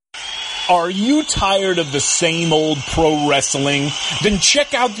Are you tired of the same old pro wrestling? Then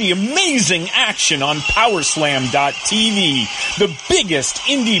check out the amazing action on Powerslam.tv, the biggest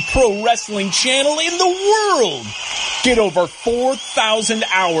indie pro wrestling channel in the world. Get over 4,000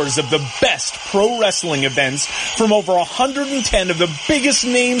 hours of the best pro wrestling events from over 110 of the biggest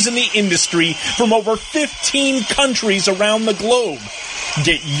names in the industry from over 15 countries around the globe.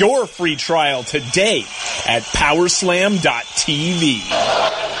 Get your free trial today at Powerslam.tv.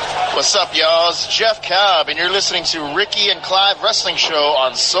 What's up, y'all? It's Jeff Cobb, and you're listening to Ricky and Clive Wrestling Show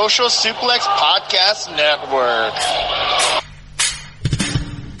on Social Suplex Podcast Network.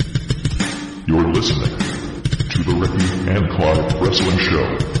 You're listening to the Ricky and Clive Wrestling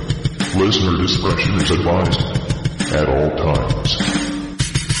Show. Listener discretion is advised at all times.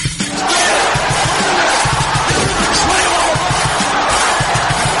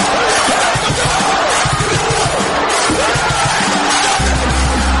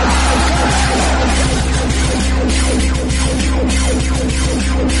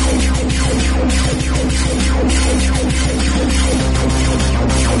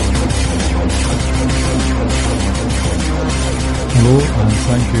 Hello and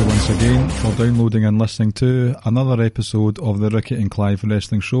thank you once again for downloading and listening to another episode of the Ricky and Clive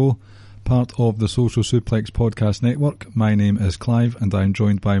Wrestling Show, part of the Social Suplex Podcast Network. My name is Clive and I'm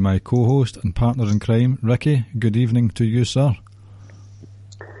joined by my co-host and partner in crime, Ricky. Good evening to you, sir.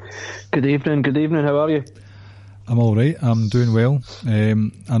 Good evening, how are you? I'm alright, I'm doing well.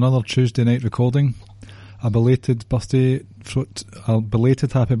 Another Tuesday night recording. A belated happy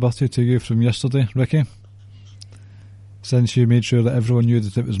birthday to you from yesterday, Ricky. Since you made sure that everyone knew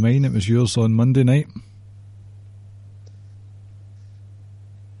that it was mine, it was yours on Monday night.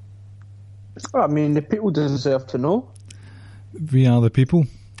 I mean, the people deserve to know. We are the people,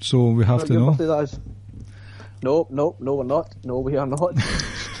 so we have to know. No, we're not. No, we are not.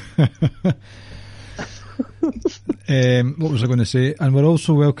 What was I going to say? And we're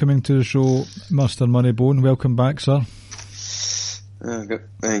also welcoming to the show Mr. Moneybone. Welcome back, sir.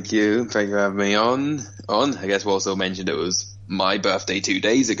 Thank you for having me on. I guess we also mentioned it was my birthday 2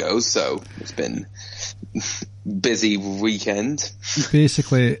 days ago, so it's been busy weekend.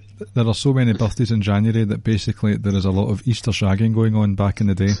 Basically, there are so many birthdays in January that basically there is a lot of Easter shagging going on back in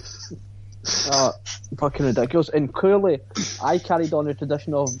the day. Fucking ridiculous. And clearly, I carried on the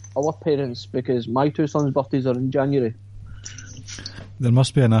tradition of our parents because my two sons' birthdays are in January. There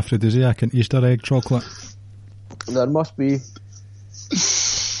must be an aphrodisiac in Easter egg chocolate. There must be.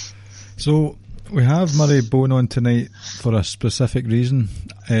 So, we have Murray Bone on tonight for a specific reason.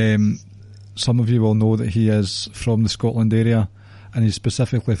 Some of you will know that he is from the Scotland area, and he's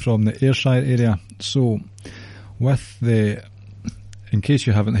specifically from the Ayrshire area. So, in case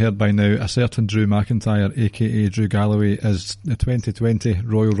you haven't heard by now, a certain Drew McIntyre, aka Drew Galloway, is the 2020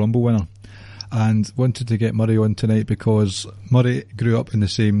 Royal Rumble winner, and wanted to get Murray on tonight because Murray grew up in the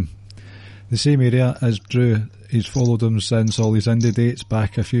same area as Drew. He's followed him since all his indie dates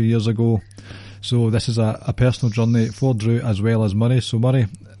back a few years ago. So this is a personal journey for Drew as well as Murray. So Murray,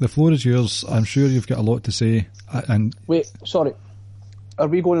 the floor is yours. I'm sure you've got a lot to say. Wait, sorry. Are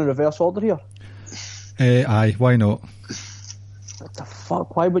we going in reverse order here? Aye, why not? What the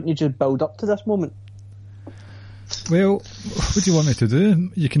fuck? Why wouldn't you just build up to this moment? Well, what do you want me to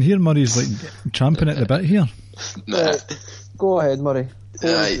do? You can hear Murray's like champing at the bit here. Go ahead, Murray.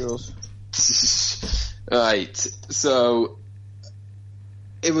 Right, so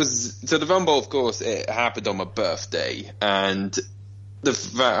the Rumble, of course, it happened on my birthday, and the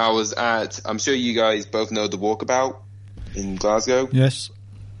fact I'm sure you guys both know the Walkabout in Glasgow. Yes.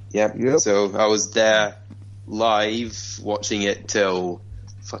 Yep. So I was there live watching it till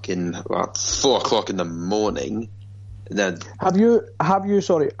fucking 4:00 in the morning. And then have you had,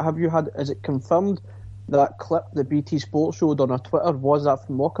 is it confirmed that clip that BT Sports showed on our Twitter, was that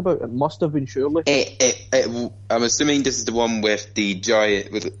from Walkabout? It must have been, surely. I'm assuming this is the one with the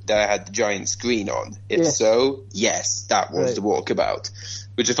giant, that had the giant screen on. If so, yes, that was the Walkabout.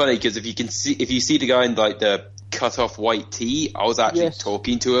 Which is funny because if you see the guy in like the cut off white tee, I was actually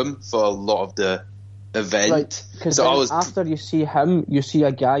talking to him for a lot of the event. Right, because after you see him, you see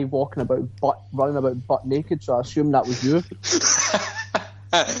a guy running about butt naked. So I assume that was you.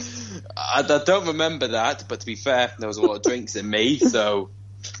 I don't remember that, but to be fair, there was a lot of drinks in me, so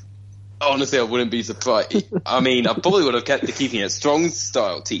honestly, I wouldn't be surprised. I mean, I probably would have kept keeping a strong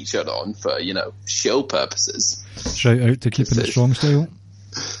style t-shirt on for, show purposes. Shout out to keeping it strong style.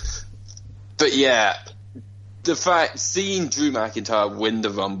 But yeah, the fact, seeing Drew McIntyre win the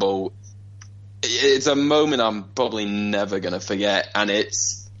Rumble, it's a moment I'm probably never going to forget, and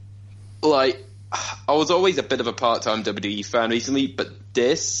it's like, I was always a bit of a part-time WWE fan recently, but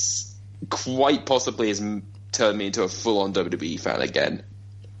this quite possibly has turned me into a full-on WWE fan again.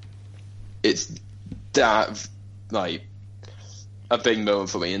 It's that, like, a big moment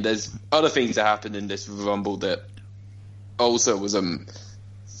for me. And there's other things that happened in this Rumble that also was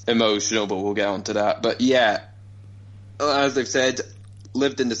emotional, but we'll get onto that. But yeah, as they've said,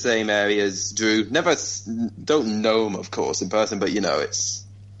 lived in the same area as Drew. Don't know him, of course, in person, but, you know, it's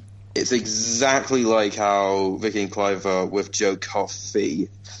exactly like how Ricky and Clive are with Joe Coffey.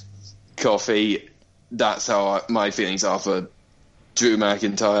 That's how my feelings are for Drew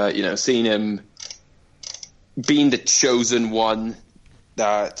McIntyre. You know, seeing him being the chosen one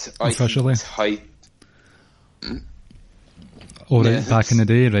that officially. Yeah. Back in the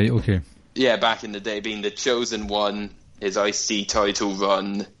day, right? Okay. Yeah, back in the day, being the chosen one, his IC title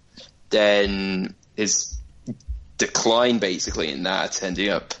run, then his decline basically in that, ending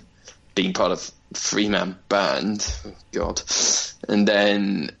up being part of three-man band. Oh, God. And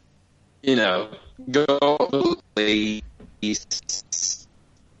then, you know, go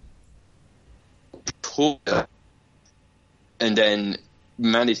and then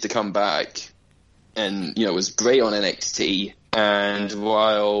managed to come back and, you know, was great on NXT. And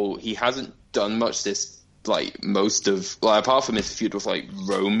while he hasn't done much apart from his feud with, like,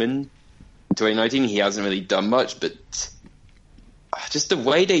 Roman in 2019, he hasn't really done much, but just the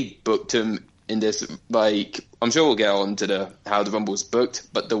way they booked him in this, like, I'm sure we'll get on to how the Rumble was booked,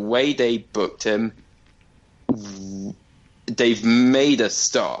 but the way they booked him, they've made a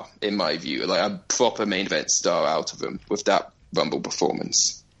star, in my view, like a proper main event star out of him with that Rumble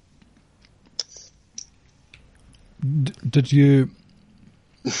performance.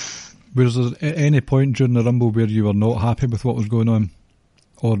 Was there at any point during the Rumble where you were not happy with what was going on?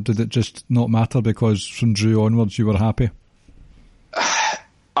 Or did it just not matter because from Drew onwards you were happy?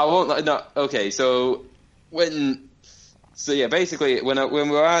 Basically, when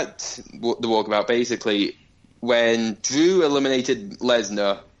we're at the walkabout, basically, when Drew eliminated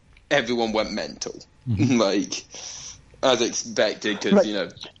Lesnar, everyone went mental. Mm-hmm. Like, as expected, because, right. You know...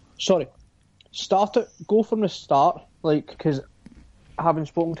 Sorry. Go from the start, like, because having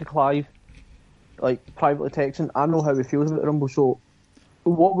spoken to Clive, like, privately texting, I know how he feels about the Rumble, so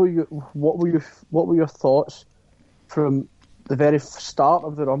what were your thoughts from the very start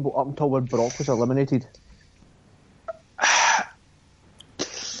of the Rumble up until when Brock was eliminated?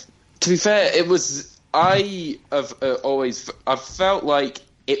 To be fair, it was... I've felt like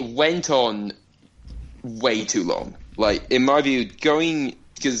it went on way too long. Like, in my view,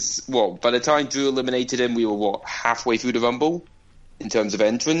 because, by the time Drew eliminated him, we were, halfway through the Rumble in terms of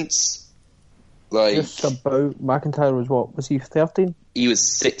entrance? Like, just about. McIntyre was he 13? He was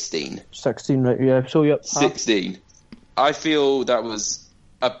 16. 16, right, yeah. So, yep. 16. I feel that was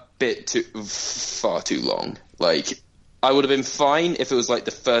a bit far too long. Like, I would have been fine if it was, like,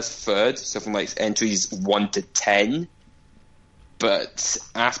 the first third, so from, like, entries 1 to 10. But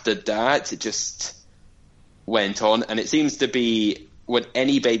after that, it just went on, and it seems to be... when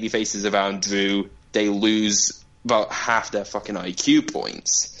any baby faces around Drew, they lose about half their fucking IQ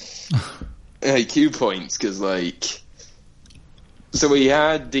points. Because, like... So we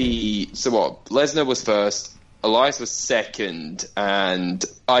had Lesnar was first, Elias was second, and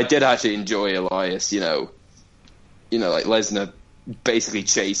I did actually enjoy Elias, you know, like Lesnar basically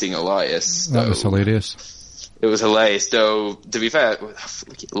chasing Elias. That was hilarious. It was hilarious, though, to be fair,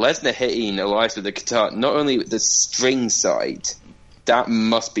 Lesnar hitting Elias with the guitar, not only with the string side... That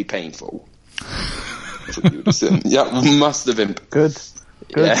must be painful. Yeah, must have been good.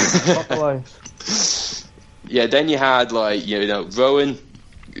 Yeah. Yeah. Then you had Rowan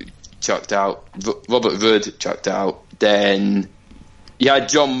chucked out, Robert Roode chucked out. Then you had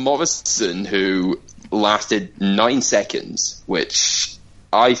John Morrison, who lasted 9 seconds, which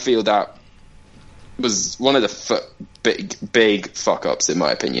I feel that was one of the big fuck ups in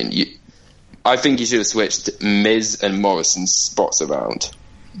my opinion. I think you should have switched Miz and Morrison's spots around.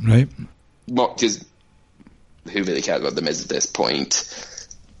 Right. Because who really cares about the Miz at this point?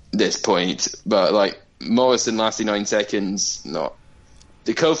 But, like, Morrison lasting 9 seconds, not.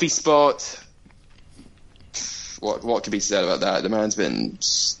 The Kofi spot, what could be said about that? The man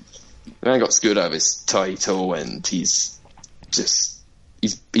got screwed out of his title, and he's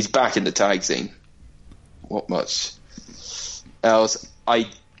back in the tag scene. What much else? I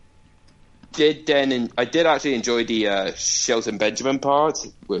did actually enjoy the Shelton Benjamin part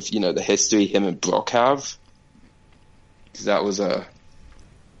with, the history him and Brock have. Because that was I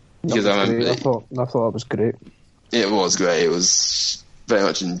thought that was great. It was great. It was very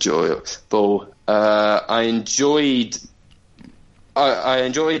much enjoyable. I enjoyed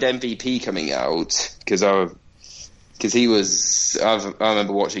MVP coming out because because he was. I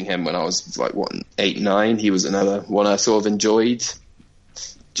remember watching him when I was like 8, 9. He was another one I sort of enjoyed,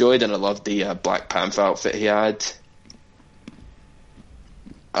 and I loved the Black Panther outfit he had.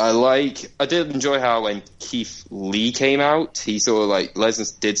 I did enjoy how when Keith Lee came out, he sort of like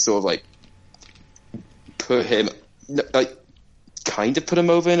Lesnar did sort of like put him like kind of put him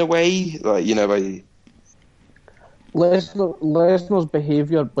over in a way, like by Lesnar's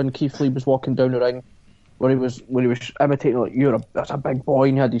behaviour when Keith Lee was walking down the ring, when he was imitating like that's a big boy,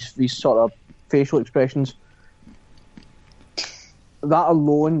 and he had these sort of facial expressions. That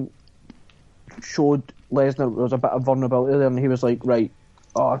alone showed Lesnar there was a bit of vulnerability there, and he was like, right,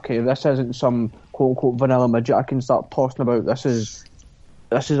 okay, this isn't some quote unquote vanilla midget I can start tossing about. This is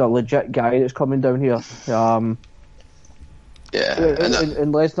a legit guy that's coming down here. And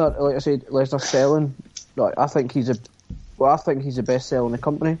Lesnar, like I said, Lesnar selling. Like, I think he's the best seller in the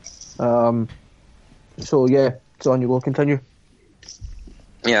company. So yeah, John, you will continue.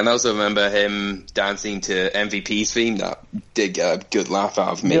 Yeah, and I also remember him dancing to MVP's theme. That did get a good laugh out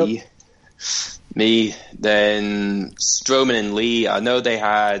of me. Yep. Then Strowman and Lee. I know they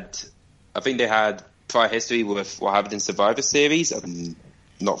had prior history with what happened in Survivor Series. I'm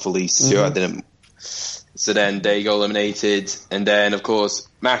not fully sure. I didn't. So then they got eliminated, and then of course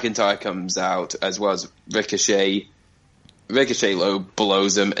McIntyre comes out as well as Ricochet. Ricochet low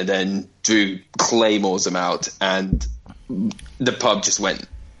blows him, and then Drew claymores him out, and the pub just went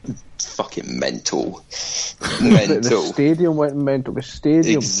fucking mental. The stadium went mental. The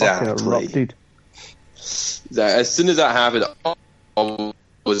stadium fucking erupted. As soon as that happened, I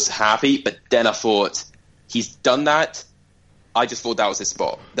was happy, but then I thought, he's done that. I just thought that was his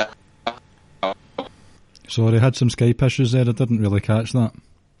spot. Sorry, I had some Skype issues there. I didn't really catch that.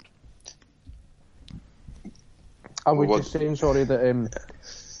 I was just saying, sorry, that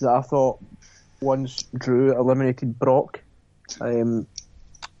I thought once Drew eliminated Brock, Brock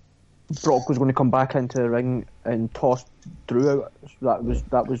was going to come back into the ring and toss Drew out.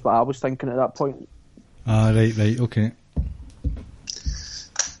 That was what I was thinking at that point. Right, okay.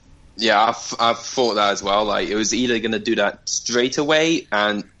 Yeah, I thought that as well. Like, it was either going to do that straight away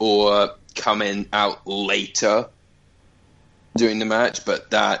or coming out later during the match, but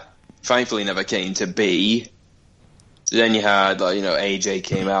that thankfully never came to be. So then you had, AJ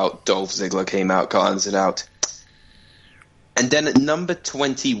came out, Dolph Ziggler came out, Kyle Anderson out. And then at number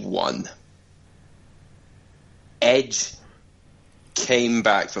 21, Edge came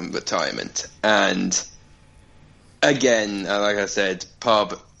back from retirement. And again, like I said,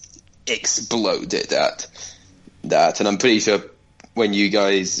 pub exploded at that. And I'm pretty sure when you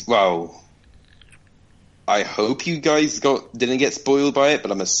guys, I hope you guys didn't get spoiled by it,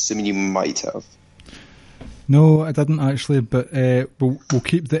 but I'm assuming you might have. No, I didn't actually, but we'll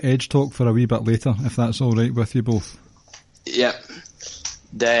keep the Edge talk for a wee bit later, if that's all right with you both. Yeah.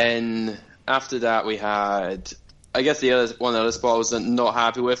 Then after that, we had, I guess the other spot I was not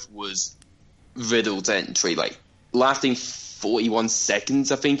happy with was Riddle's entry, like lasting 41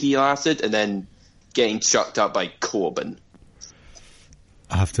 seconds, I think he lasted, and then getting chucked up by Corbin.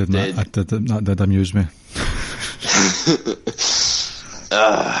 I have to admit, that did amuse me.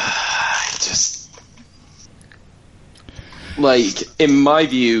 Like, in my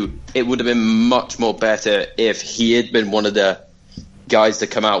view, it would have been much more better if he had been one of the guys to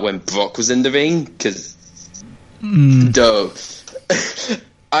come out when Brock was in the ring, because though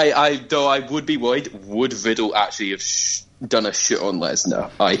I would be worried, would Riddle actually have done a shit on Lesnar?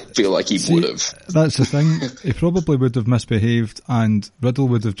 I feel like he would have. That's the thing. He probably would have misbehaved, and Riddle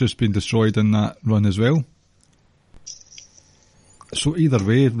would have just been destroyed in that run as well. So either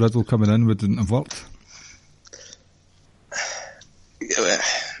way, Riddle coming in wouldn't have worked.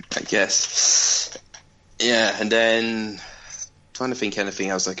 I guess. Yeah, and then trying to think anything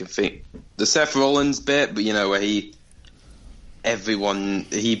else I can think. The Seth Rollins bit, but where he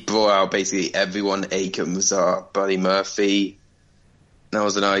brought out basically everyone. Akam was Buddy Murphy. That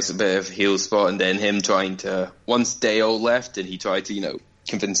was a nice bit of heel spot, and then him trying to, once Dale left, and he tried to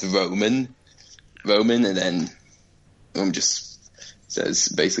convince Roman, and then Roman just says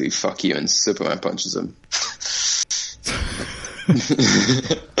basically fuck you, and Superman punches him.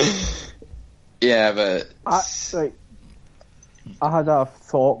 Yeah, but I had a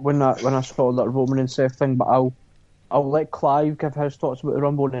thought when I saw that Roman and Seth thing, but I'll let Clive give his thoughts about the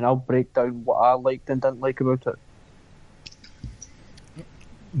Rumble, and then I'll break down what I liked and didn't like about it.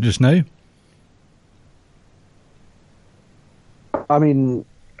 Just now? I mean,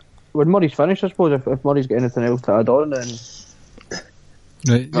 when Murray's finished, I suppose. If Murray's got anything else to add on, then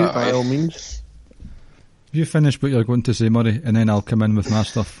right, by all means. You finish what you're going to say, Murray, and then I'll come in with my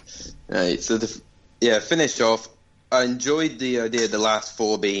stuff. Right, so finish off. I enjoyed the idea of the last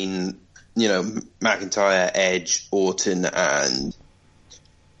four being, McIntyre, Edge, Orton, and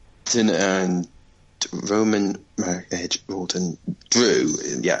Roman, Edge, Orton, Drew.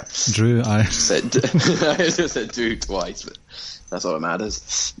 Yeah, Drew. I just said Drew twice, but that's all that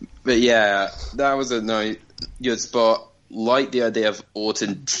matters. But yeah, that was a nice, good spot. Like the idea of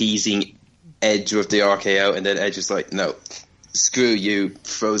Orton teasing Edge with the RKO, and then Edge is like, "No, screw you,"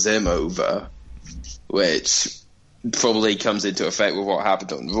 throws him over, which probably comes into effect with what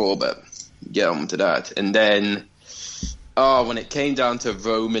happened on Raw, but get on to that. And then, when it came down to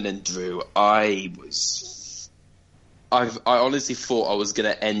Roman and Drew, I honestly thought I was going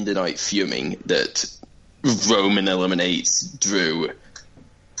to end the night fuming that Roman eliminates Drew.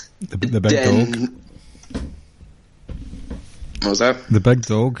 The big dog. What was that? The big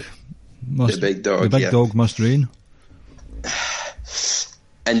dog. The big dog must reign.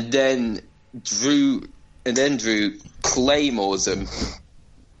 And then Drew claymores him.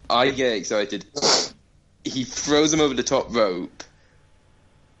 I get excited. He throws him over the top rope,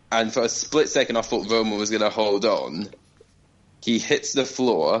 and for a split second I thought Roman was going to hold on. He hits the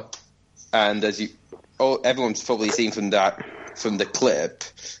floor, and as everyone's probably seen from the clip,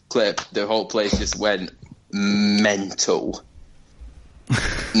 the whole place just went mental.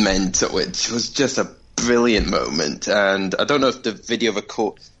 Which was just a brilliant moment. And I don't know if the video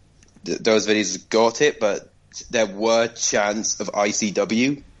those videos got it, but there were chants of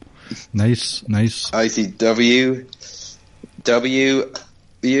ICW. Nice. ICW,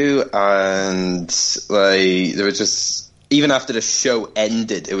 and like there was just, even after the show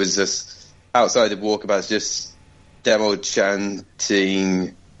ended, it was just outside the walkabouts, just demo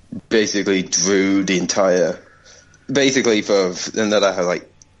chanting basically Drew the entire. Basically for another like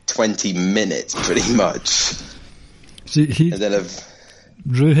 20 minutes, pretty much. See,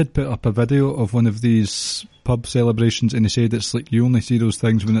 Drew had put up a video of one of these pub celebrations, and he said it's like you only see those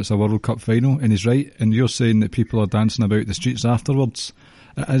things when it's a World Cup final, and he's right. And you're saying that people are dancing about the streets afterwards.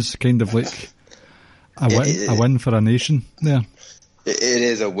 It is kind of like a win for a nation there. It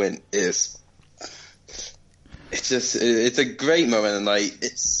is a win. It's a great moment, and like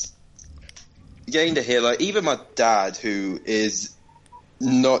it's getting to hear, like, even my dad, who is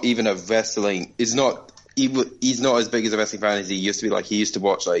not even he's not as big as a wrestling fan as he used to be. Like, he used to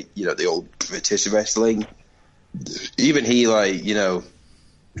watch, like, the old British wrestling. Even he, like,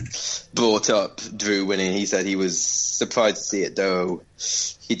 brought up Drew winning. He said he was surprised to see it, though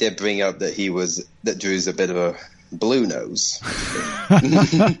he did bring up that that Drew's a bit of a blue nose.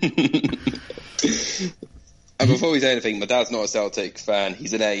 And before we say anything, my dad's not a Celtic fan.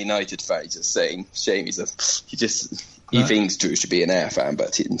 He's an Ayr United fan. He's just saying, shame. He thinks Drew should be an Ayr fan,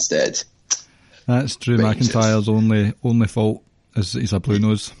 but instead, that's Drew McIntyre's only fault is that he's a blue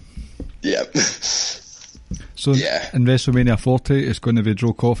nose. Yeah. So in WrestleMania 40, it's going to be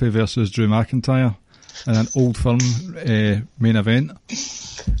Joe Coffey versus Drew McIntyre in an Old Firm main event.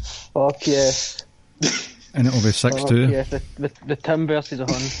 Fuck yeah. And it'll be 6-2. Yeah, the Tim versus the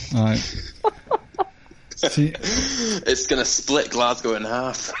Hun. Aye. See, it's going to split Glasgow in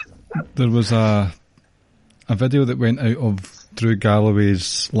half. There was a video that went out of Drew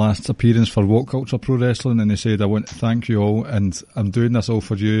Galloway's last appearance for What Culture Pro Wrestling, and he said, "I want to thank you all, and I'm doing this all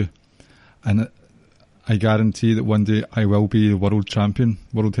for you, and I guarantee that one day I will be the world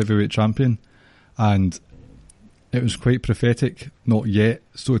heavyweight champion." And it was quite prophetic, not yet,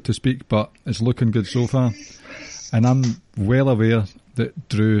 so to speak, but it's looking good so far. And I'm well aware that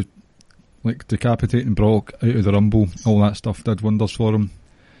Drew, like decapitating Brock out of the Rumble, all that stuff did wonders for him.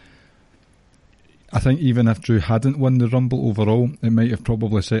 I think even if Drew hadn't won the Rumble overall, it might have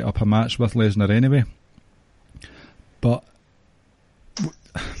probably set up a match with Lesnar anyway. But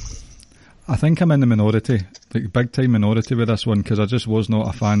I think I'm in the minority, like big time minority with this one, because I just was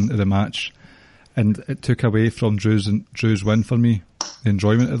not a fan of the match, and it took away from Drew's win for me, the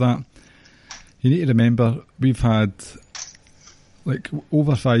enjoyment of that. You need to remember, we've had like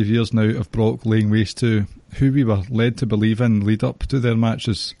over 5 years now of Brock laying waste to who we were led to believe in lead up to their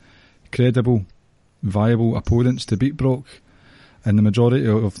matches, credible, viable opponents to beat Brock, and the majority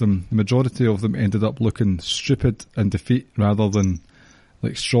of them ended up looking stupid in defeat rather than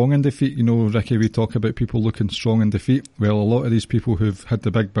like strong in defeat. You know, Ricky, we talk about people looking strong in defeat. Well, a lot of these people who've had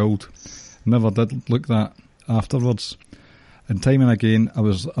the big build never did look that afterwards. And time and again,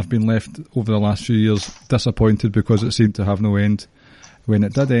 I've been left over the last few years disappointed because it seemed to have no end. When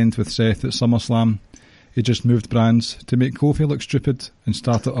it did end with Seth at SummerSlam, he just moved brands to make Kofi look stupid and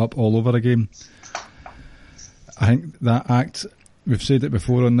start it up all over again. I think that act, we've said it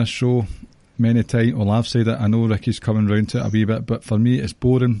before on this show many times, well, I've said it, I know Ricky's coming round to it a wee bit, but for me it's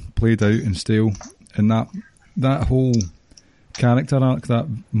boring, played out and stale, and that that whole character arc, that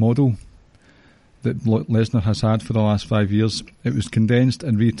model that Lesnar has had for the last 5 years, it was condensed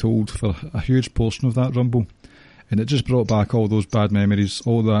and retold for a huge portion of that Rumble, and it just brought back all those bad memories,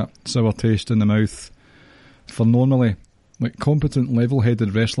 all that sour taste in the mouth for normally like competent,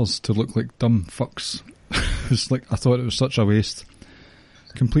 level-headed wrestlers to look like dumb fucks. It's like, I thought it was such a waste,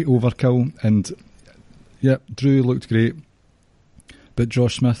 complete overkill. And yeah, Drew looked great, but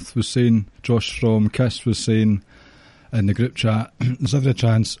Josh from Kiss was saying in the group chat, there's every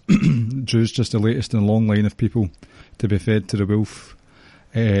chance Drew's just the latest in a long line of people to be fed to the wolf,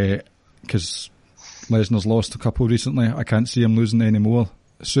 because Lesnar's lost a couple recently. I can't see him losing any more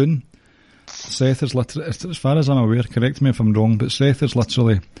soon. Seth is literally, as far as I'm aware, correct me if I'm wrong, but Seth is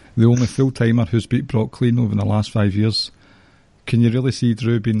literally the only full-timer who's beat Brock clean over the last 5 years. Can you really see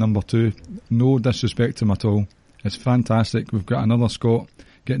Drew being number 2? No disrespect to him at all. It's fantastic. We've got another Scot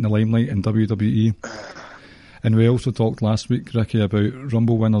getting the limelight in WWE. And we also talked last week, Ricky, about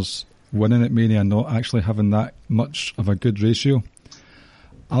Rumble winners winning at Mania and not actually having that much of a good ratio.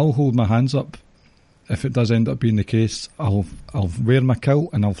 I'll hold my hands up if it does end up being the case. I'll wear my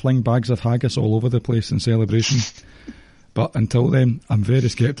kilt and I'll fling bags of haggis all over the place in celebration. But until then, I'm very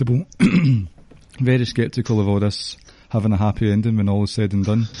sceptical, very sceptical of all this having a happy ending when all is said and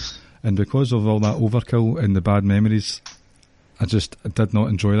done. And because of all that overkill and the bad memories, I did not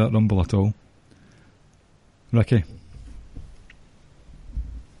enjoy that Rumble at all. Ricky?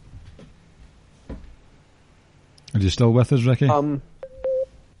 Are you still with us, Ricky?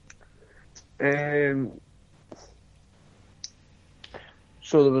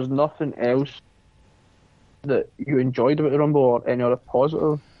 So there was nothing else that you enjoyed about the Rumble, or any other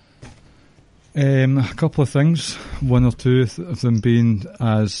positive? A couple of things. One or two of them being,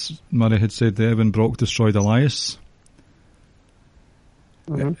 as Murray had said there, when Brock destroyed Elias.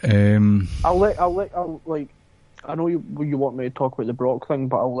 Mm-hmm. I know you want me to talk about the Brock thing,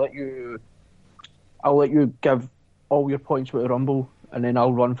 but I'll let you give all your points about the Rumble, and then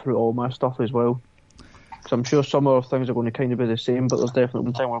I'll run through all my stuff as well. Because I'm sure some other things are going to kind of be the same, but there's definitely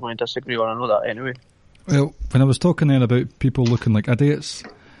one thing we're going to disagree on. I know that anyway. Well, when I was talking then about people looking like idiots,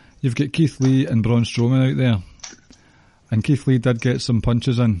 you've got Keith Lee and Braun Strowman out there. And Keith Lee did get some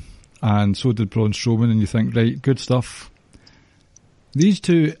punches in, and so did Braun Strowman, and you think, right, good stuff. These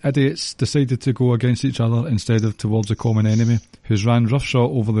two idiots decided to go against each other instead of towards a common enemy, who's ran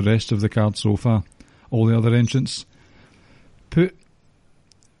roughshod over the rest of the card so far, all the other entrants.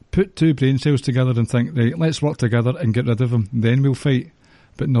 Put two brain cells together and think, right, let's work together and get rid of them, then we'll fight.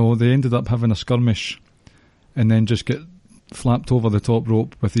 But no, they ended up having a skirmish and then just get flapped over the top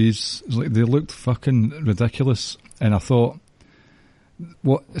rope with these. Like, they looked fucking ridiculous, and I thought,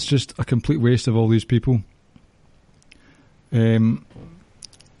 what? It's just a complete waste of all these people. The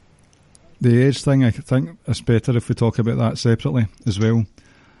Edge thing, I think it's better if we talk about that separately as well.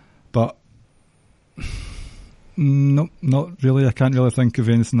 But no, not really. I can't really think of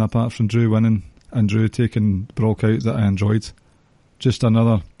anything apart from Drew winning and Drew taking Brock out that I enjoyed. Just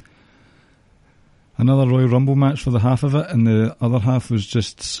another Royal Rumble match for the half of it, and the other half was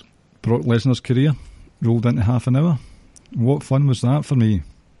just Brock Lesnar's career rolled into half an hour. What fun was that for me?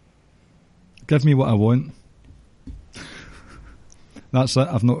 Give me what I want. That's it.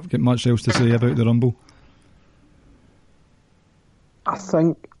 I've not got much else to say about the Rumble. I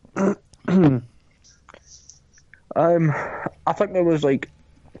think I think there was like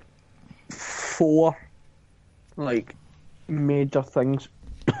 4 like major things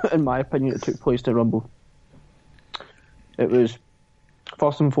in my opinion that took place in the Rumble. It was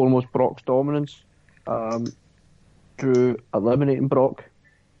first and foremost Brock's dominance, Drew eliminating Brock.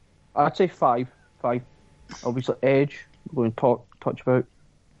 I'd say 5. Obviously Edge, we're going to touch about,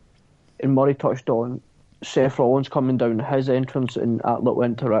 and Murray touched on Seth Rollins coming down, his entrance and that little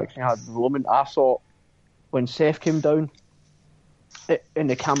interaction he had with Roman. I thought when Seth came down and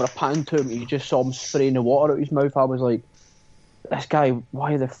the camera panned to him, you just saw him spraying the water out his mouth. I was like, this guy,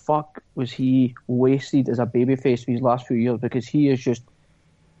 why the fuck was he wasted as a babyface for these last few years? Because he is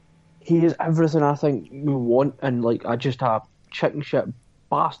everything I think you want, and like just a chicken shit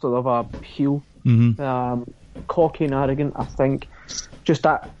bastard of a heel. Mm-hmm. Cocky and arrogant. I think just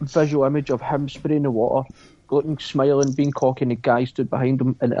that visual image of him spraying the water, looking, smiling, being cocky, and the guy stood behind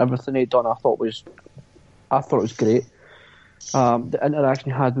him, and everything he'd done, I thought it was great. The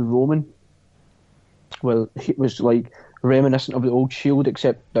interaction he had with Roman, well, it was like reminiscent of the old Shield,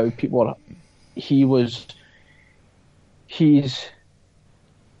 except now he's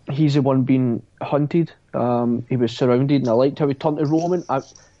the one being hunted. He was surrounded, and I liked how he turned to Roman. I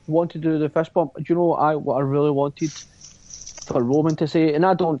wanted to do the fist bump. Do you know what I really wanted for Roman to say? And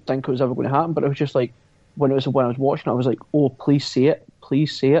I don't think it was ever going to happen, but it was just like, when I was watching it, I was like, oh, please say it.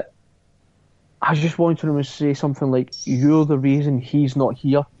 I just wanted him to say something like, you're the reason he's not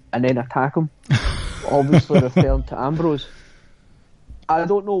here, and then attack him. Obviously referring to Ambrose. I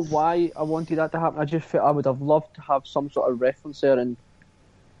don't know why I wanted that to happen. I just felt I would have loved to have some sort of reference there, and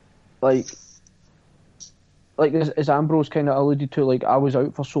like as Ambrose kind of alluded to, like, I was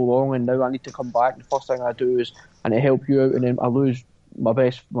out for so long and now I need to come back. The first thing I do is and help you out, and then I lose my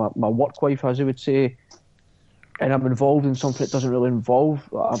work wife, as he would say, and I'm involved in something that doesn't really involve.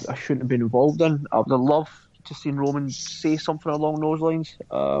 I shouldn't have been involved in. I would have loved to see Roman say something along those lines.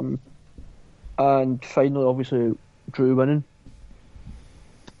 And finally, obviously, Drew winning.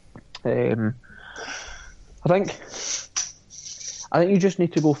 I think you just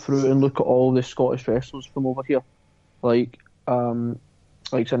need to go through and look at all the Scottish wrestlers from over here, like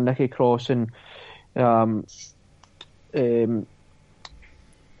Sir Nikki Cross and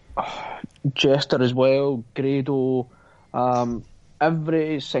Jester as well, Grado,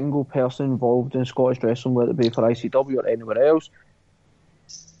 every single person involved in Scottish wrestling, whether it be for ICW or anywhere else,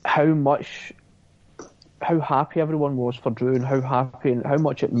 how happy everyone was for Drew, and how happy and how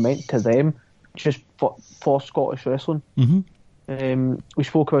much it meant to them just for Scottish wrestling. Mm-hmm. We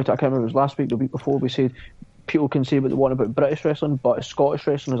spoke about it, I can't remember if it was last week, the week before, we said people can say what they want about British wrestling, but Scottish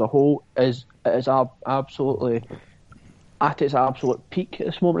wrestling as a whole is absolutely at its absolute peak at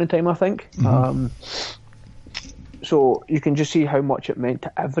this moment in time, I think. Mm-hmm. So you can just see how much it meant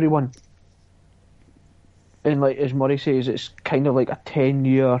to everyone. And like as Murray says, it's kind of like a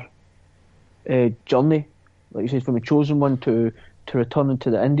 10-year journey, like he says, from the Chosen One to returning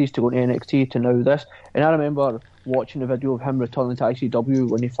to the Indies, to going to NXT, to now this. And I remember watching a video of him returning to ICW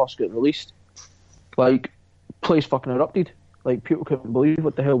when he first got released. Like, place fucking erupted. Like, people couldn't believe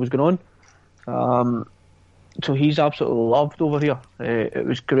what the hell was going on. So he's absolutely loved over here. It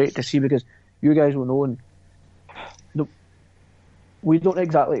was great to see, because you guys will know, and we don't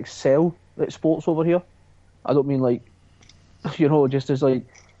exactly excel at sports over here. I don't mean like, you know, just as like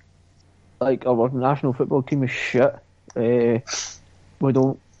our national football team is shit. We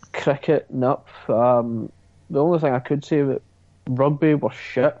don't cricket, nope. The only thing I could say about rugby was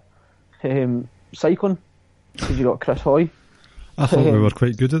shit. Cycling, because you got Chris Hoy. I thought we were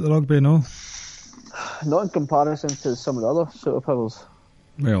quite good at the rugby, no? Not in comparison to some of the other sort of pebbles.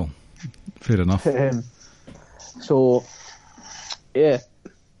 Well, fair enough. So, yeah.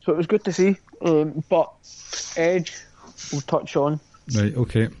 So it was good to see. But Edge, we'll touch on. Right,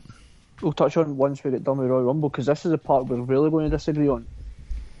 okay. We'll touch on once we get done with Royal Rumble, because this is the part we're really going to disagree on.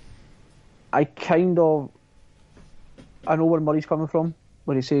 I know where Murray's coming from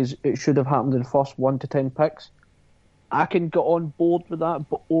when he says it should have happened in the first 1 to 10 picks. I can get on board with that,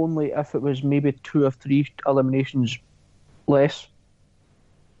 but only if it was maybe 2 or 3 eliminations less.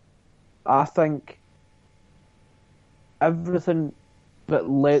 I think everything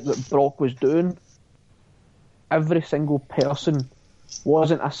that Brock was doing, every single person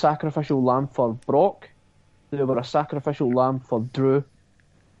wasn't a sacrificial lamb for Brock. They were a sacrificial lamb for Drew.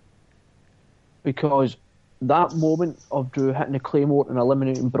 Because that moment of Drew hitting the Claymore and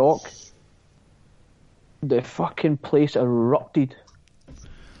eliminating Brock, the fucking place erupted.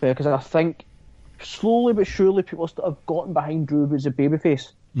 Because I think slowly but surely people have gotten behind Drew as a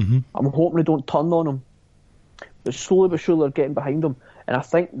babyface. Mm-hmm. I'm hoping they don't turn on him. But slowly but surely they're getting behind him. And I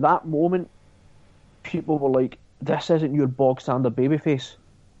think that moment, people were like, this isn't your bog standard babyface.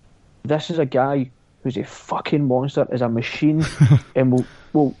 This is a guy who's a fucking monster, is a machine, and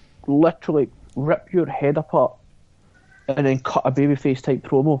will literally rip your head apart and then cut a babyface type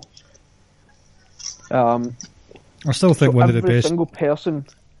promo. I still think one of the best.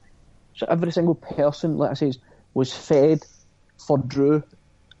 Every single person, like I say, was fed for Drew,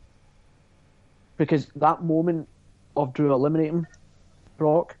 because that moment of Drew eliminating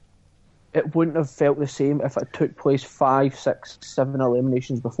Brock, it wouldn't have felt the same if it took place 5, 6, 7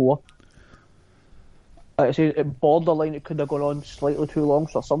 eliminations before. Like I say, it borderline, it could have gone on slightly too long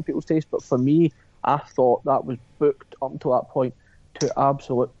for some people's taste, but for me, I thought that was booked up to that point to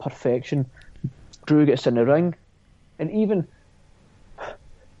absolute perfection. Drew gets in the ring, and even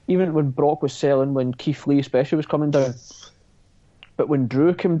when Brock was selling, when Keith Lee especially was coming down, but when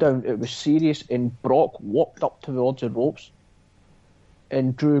Drew came down, it was serious, and Brock walked up towards the ropes,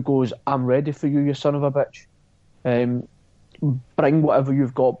 and Drew goes, I'm ready for you, you son of a bitch. Bring whatever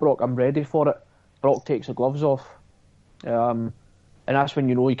you've got, Brock, I'm ready for it. Brock takes the gloves off. And that's when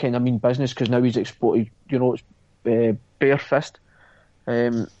you know he kind of mean business, because now he's exploded, you know, it's bare fist.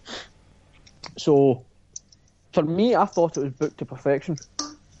 So, for me, I thought it was booked to perfection.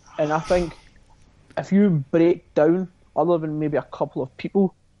 And I think if you break down, other than maybe a couple of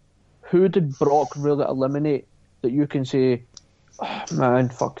people who did Brock really eliminate that you can say, oh, man,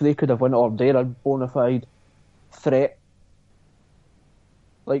 fuck, they could have won, or they're a bona fide threat?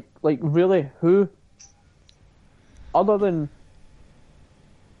 Like really, who? Other than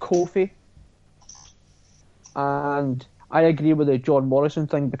Kofi, and I agree with the John Morrison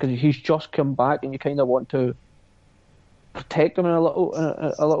thing because he's just come back and you kind of want to protect him a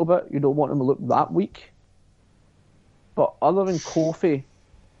little bit. You don't want him to look that weak. But other than Kofi,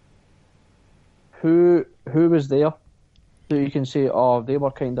 who was there that you can say, oh, they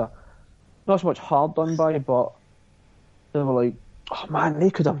were kind of not so much hard done by, but they were like, oh man, they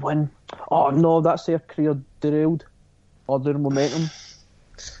could have won. Oh no, that's their career derailed or their momentum.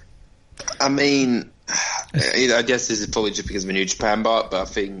 I mean, I guess this is probably just because of a New Japan but I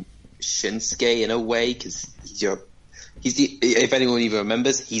think Shinsuke in a way, because he's the, if anyone even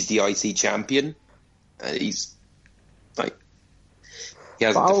remembers, he's the IC champion. He's like, he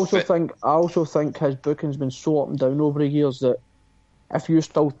has. But I also think his booking's been so up and down over the years that if you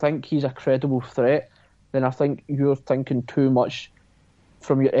still think he's a credible threat, then I think you're thinking too much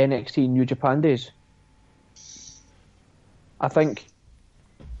from your NXT New Japan days. I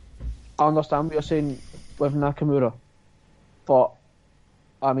understand what you're saying with Nakamura, but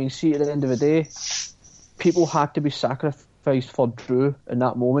I mean, see, at the end of the day, people had to be sacrificed for Drew in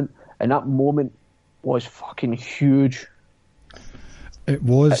that moment, and that moment was fucking huge. It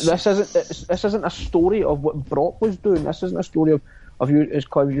was. This isn't a story of what Brock was doing. This isn't a story of you, as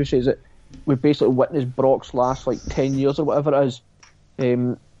Clive, as you say, is that we basically witnessed Brock's last 10 years or whatever it is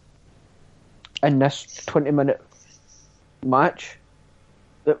in this 20-minute match.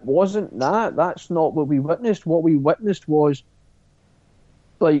 It wasn't that. That's not what we witnessed. What we witnessed was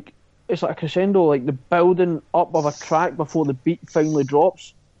it's like a crescendo, the building up of a track before the beat finally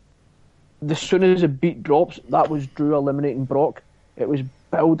drops. As soon as the beat drops, that was Drew eliminating Brock. It was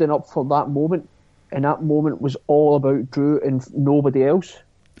building up for that moment, and that moment was all about Drew and nobody else.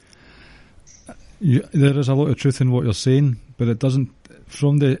 There is a lot of truth in what you're saying, but it doesn't,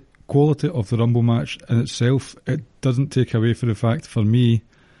 from the quality of the Rumble match in itself, it doesn't take away from the fact, for me,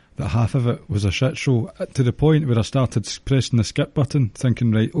 that half of it was a shit show, to the point where I started pressing the skip button,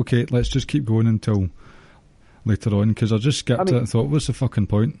 thinking, right, okay, let's just keep going until later on, because I just skipped it and thought, what's the fucking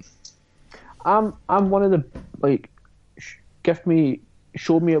point? I'm one of the,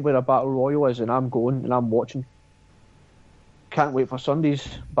 show me where a Battle Royal is, and I'm going and I'm watching. Can't wait for Sunday's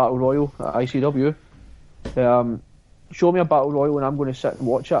Battle Royal at ICW. Show me a Battle Royal and I'm going to sit and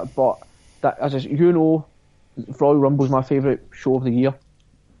watch it. But that, as you know, Royal Rumble's my favourite show of the year.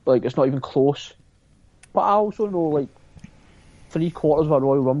 It's not even close. But I also know, 3/4 of a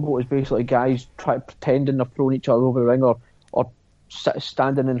Royal Rumble is basically guys pretending they're throwing each other over the ring or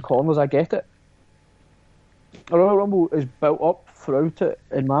standing in corners. I get it. A Royal Rumble is built up throughout it.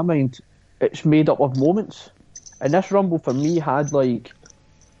 In my mind, it's made up of moments. And this Rumble for me had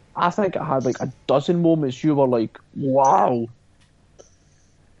I think it had a dozen moments you were like, wow.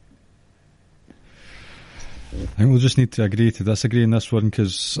 I think we'll just need to agree to disagree in this one,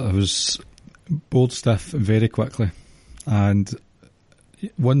 because I was bored stiff very quickly. And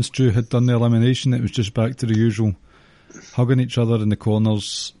once Drew had done the elimination, it was just back to the usual hugging each other in the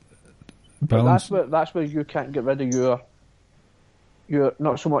corners. But that's where you can't get rid of your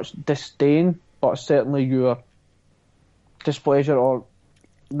not so much disdain, but certainly your displeasure or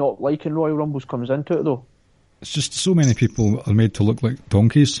not liking Royal Rumbles comes into it, though. It's just so many people are made to look like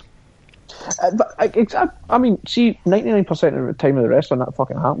donkeys. I mean, see, 99% of the time of the wrestling that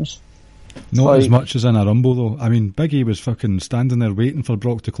fucking happens. Not as much as in a Rumble, though. I mean, Big E was fucking standing there waiting for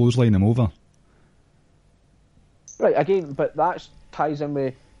Brock to clothesline him over. Right, again, but that ties in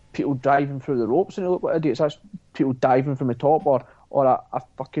with people diving through the ropes and they look like idiots. That's people diving from the top or a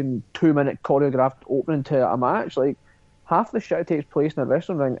fucking 2-minute choreographed opening to a match. Half the shit that takes place in a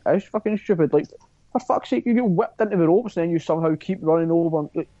wrestling ring is fucking stupid. For fuck's sake, you get whipped into the ropes and then you somehow keep running over.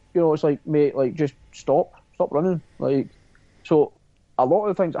 It's mate, just stop running. So a lot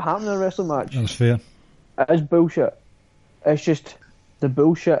of the things that happen in a wrestling match, that's fair, it is bullshit. It's just the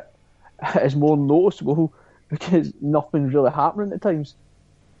bullshit is more noticeable because nothing's really happening at times.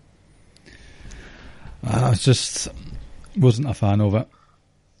 I just wasn't a fan of it,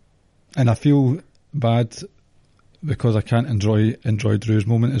 and I feel bad because I can't enjoy Drew's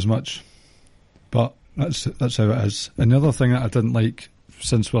moment as much. But that's how it is. And the other thing that I didn't like,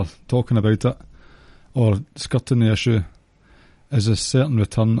 since we're talking about it or skirting the issue, is a certain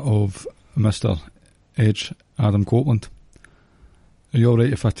return of Mr. Edge, Adam Copeland. Are you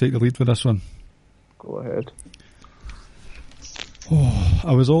alright if I take the lead with this one? Go ahead. Oh,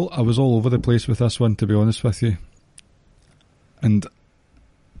 I was all over the place with this one, to be honest with you. And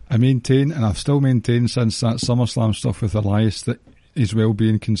I maintain, and I've still maintained since that SummerSlam stuff with Elias, that his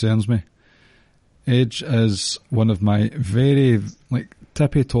well-being concerns me. Edge is one of my very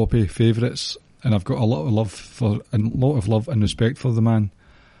tippy-toppy favourites, and I've got a lot of love and respect for the man.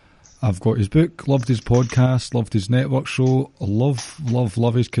 I've got his book, loved his podcast, loved his network show,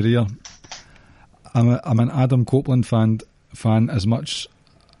 love his career. I'm an Adam Copeland fan as much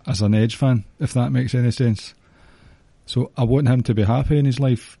as an Edge fan, if that makes any sense. So I want him to be happy in his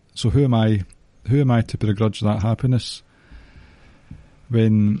life. So who am I to begrudge that happiness?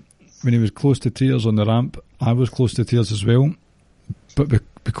 When he was close to tears on the ramp, I was close to tears as well. But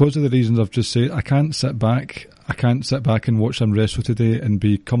because of the reasons I've just said, I can't sit back and watch him wrestle today and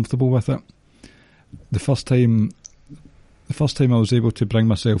be comfortable with it. The first time I was able to bring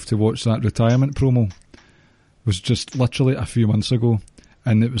myself to watch that retirement promo was just literally a few months ago,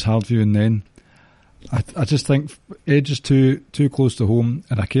 and it was hard viewing then. I just think Edge is too close to home,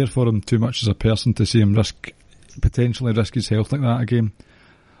 and I care for him too much as a person to see him potentially risk his health like that again.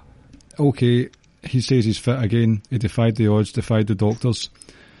 Okay, he says he's fit again, he defied the odds, defied the doctors,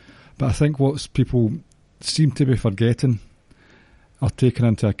 but I think what people seem to be forgetting or taking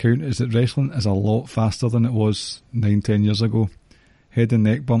into account is that wrestling is a lot faster than it was 9-10 years ago. Head and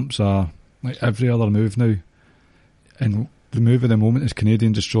neck bumps are like every other move now, and the move of the moment is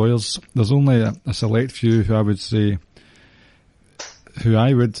Canadian Destroyers. There's only a select few who I would say, who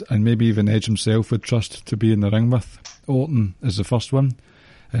I would, and maybe even Edge himself would trust to be in the ring with. Orton is the first one,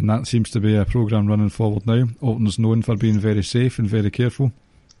 and that seems to be a programme running forward now. Orton's known for being very safe and very careful.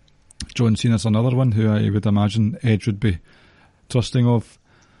 John Cena's another one who I would imagine Edge would be trusting of.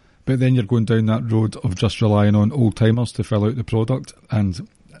 But then you're going down that road of just relying on old-timers to fill out the product, and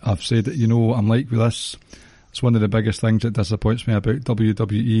I've said that, I'm like with this. It's one of the biggest things that disappoints me about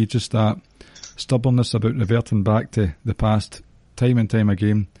WWE, just that stubbornness about reverting back to the past time and time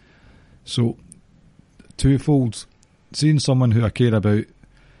again. So, twofold, seeing someone who I care about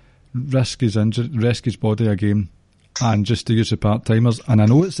risk his body again, and just to use the part-timers, and I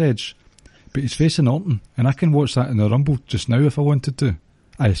know it's Edge, but he's facing Orton, and I can watch that in the Rumble just now if I wanted to.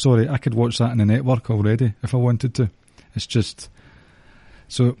 I could watch that in the network already if I wanted to. It's just...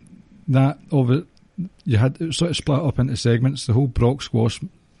 So, that of it, you had it sort of split up into segments, the whole Brock Squash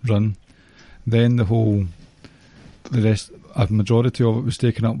run, then the rest, a majority of it was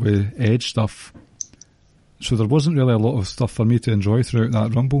taken up with Edge stuff. So there wasn't really a lot of stuff for me to enjoy throughout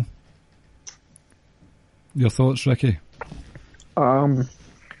that Rumble. Your thoughts, Ricky?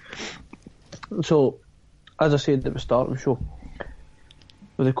 So, as I said at the start of the show,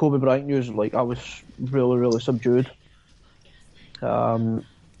 with the Kobe Bryant news, I was really, really subdued.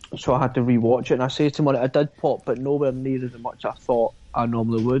 So I had to re-watch it, and I said to him, I did pop, but nowhere near as much I thought I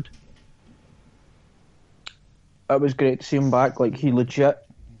normally would. It was great to see him back. He legit,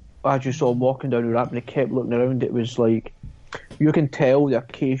 as you saw him walking down the ramp, and he kept looking around. It was you can tell the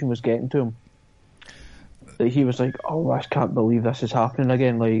occasion was getting to him. That he was oh, I can't believe this is happening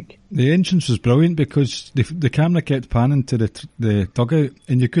again. The entrance was brilliant because the camera kept panning to the dugout,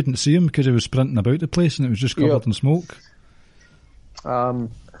 and you couldn't see him because he was sprinting about the place, and it was just covered in smoke.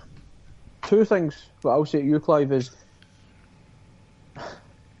 Two things that I'll say to you, Clive, is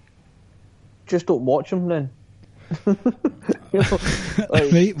just don't watch him then.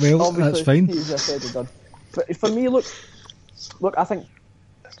 Right, well, that's fine. Easier said than done. But for me, look, I think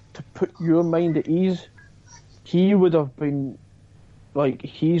to put your mind at ease, he would have been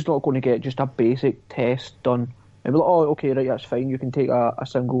he's not going to get just a basic test done and be oh, okay, right, that's fine, you can take a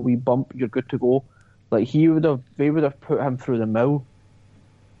single wee bump, you're good to go. They would have put him through the mill.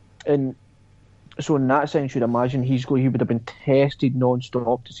 And so in that sense, you'd imagine he would have been tested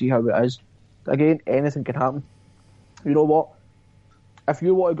non-stop to see how it is. Again, anything can happen. You know what? If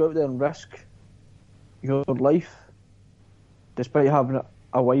you want to go out there and risk your life, despite having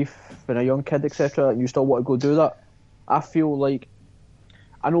a wife and a young kid, etc., and you still want to go do that, I feel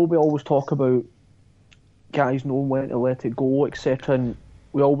I know we always talk about guys knowing when to let it go, etc., and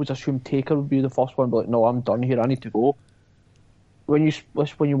we always assume Taker would be the first one, but no, I'm done here, I need to go. When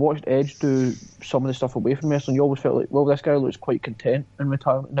you watched Edge do some of the stuff away from wrestling, you always felt well, this guy looks quite content in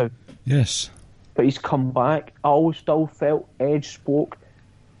retirement now. Yes. But he's come back. I always still felt Edge spoke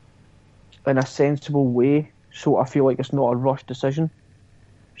in a sensible way, so I feel it's not a rushed decision.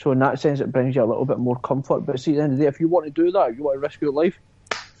 So in that sense, it brings you a little bit more comfort. But see, at the end of the day, if you want to do that, if you want to risk your life,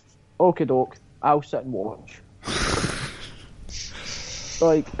 okie doke, I'll sit and watch.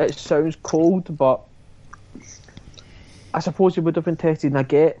 It sounds cold, but I suppose he would have been tested, and I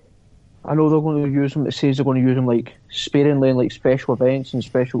know they're going to use him. It says they're going to use him sparingly in special events and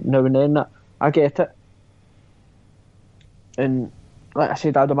special now and then. That I get it, and like I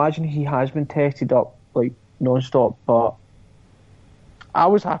said, I'd imagine he has been tested up like non-stop, but I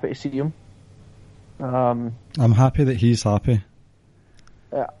was happy to see him. I'm happy that he's happy.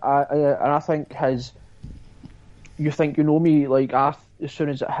 And I think his "You Think You Know Me," like as soon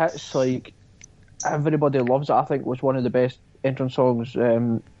as it hits, like everybody loves it. I think it was one of the best entrance songs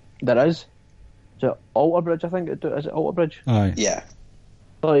there is. Is it Alter Bridge? I think is it Alter Bridge? Aye. Yeah.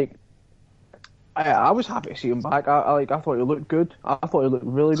 Like, I was happy to see him back. I thought he looked good. I thought he looked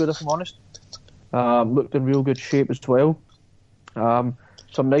really good, if I'm honest. Looked in real good shape as well. Some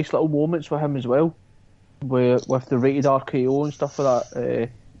nice little moments for him as well, with the rated RKO and stuff like that.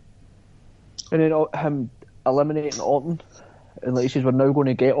 And then him eliminating Orton, and like he says, we're now going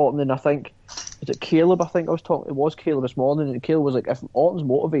to get Orton. And I think, is it Caleb? I think I was talking. It was Caleb this morning, and Caleb was like, if Orton's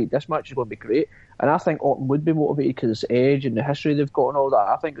motivated, this match is going to be great. And I think Orton would be motivated because it's Edge and the history they've got and all that.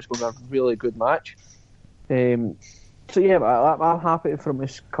 I think it's going to be a really good match. So yeah, I'm happy for him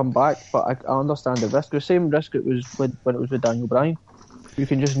to come back, but I understand the risk. The same risk it was when it was with Daniel Bryan. You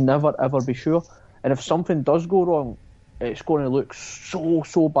can just never ever be sure. And if something does go wrong, it's going to look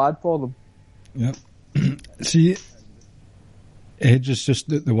so bad for them. Yep. See, Edge is just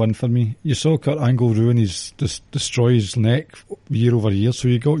the one for me. You saw Kurt Angle destroy his neck year over year, so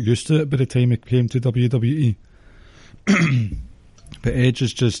you got used to it by the time he came to WWE. But Edge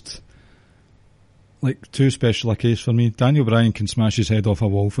is just like too special a case for me. Daniel Bryan can smash his head off a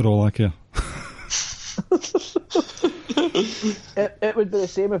wall for all I care. It would be the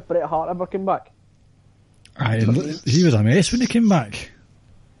same if Bret Hart ever came back. Aye, he was a mess when he came back.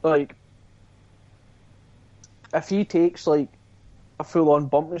 Like, if he takes like a full-on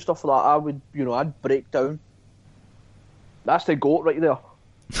bump and stuff like that, I would, I'd break down. That's the GOAT right there.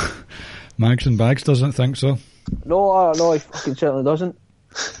 Mags and Bags doesn't think so. No, he fucking certainly doesn't.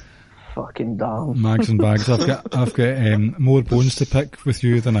 Fucking damn. Mags and Bags, I've got more bones to pick with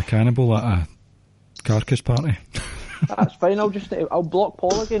you than a cannibal at a carcass party. That's fine. I'll block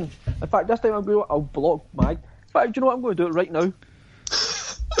Paul again. In fact, this time I'll block Mag. In fact, do you know what? I'm going to do it right now.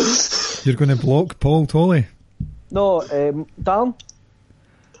 You're going to block Paul Tolley? No, Dan.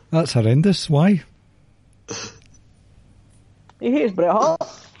 That's horrendous. Why? He hates Bret Hart.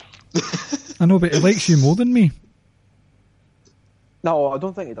 I know, but he likes you more than me. No, I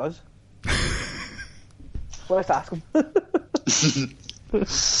don't think he does. Let's ask him.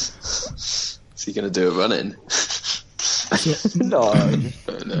 Is he going to do a run-in? No.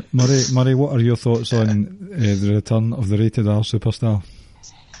 Murray, what are your thoughts on the return of the Rated R superstar?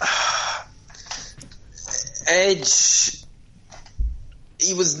 Edge,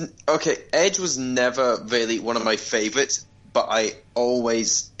 Edge was never really one of my favourites, but I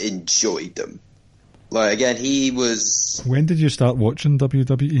always enjoyed them. Like, again, he was... When did you start watching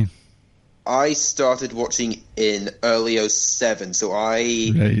WWE? I started watching in early 07, so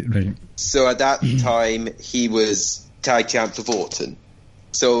Right. So at that time, he was tag champ of Orton.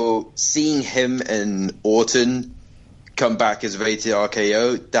 So seeing him and Orton come back as Rated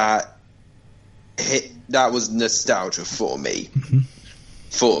RKO, that was nostalgia for me.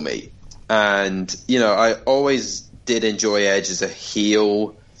 For me. And, I always did enjoy Edge as a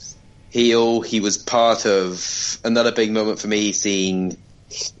heel. He was part of another big moment for me, seeing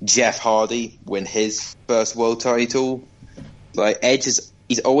Jeff Hardy win his first world title. Like, Edge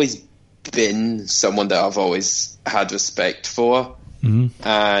he's always been someone that I've always had respect for.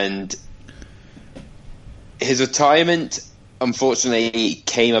 And his retirement, unfortunately,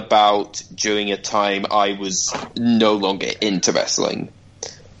 came about during a time I was no longer into wrestling.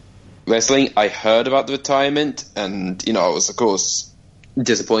 I heard about the retirement, and, I was, of course,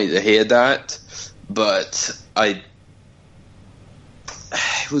 disappointed to hear that, but it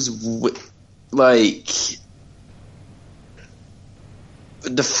was like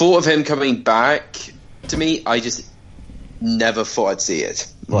the thought of him coming back to me, I just never thought I'd see it.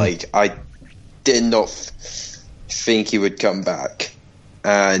 Like, I did not think he would come back,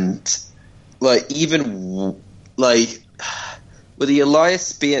 and even with the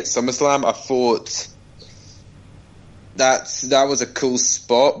Elias being at SummerSlam, I thought that was a cool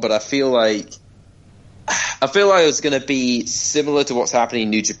spot, but I feel like it was going to be similar to what's happening in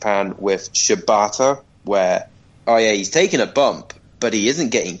New Japan with Shibata, where, he's taking a bump, but he isn't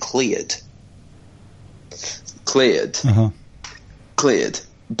getting cleared.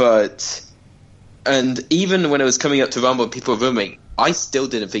 But, and even when it was coming up to Rumble and people were rumoring, I still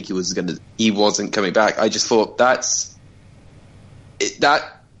didn't think he wasn't coming back. I just thought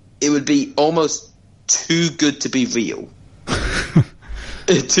it would be almost too good to be real.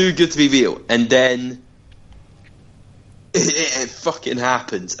 Too good to be real. And then it fucking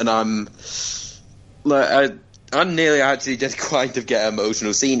happens. And I'm like, I nearly actually did kind of get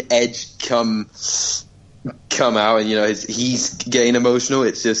emotional seeing Edge come out, and he's getting emotional.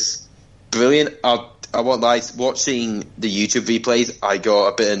 It's just brilliant. Watching the YouTube replays, I got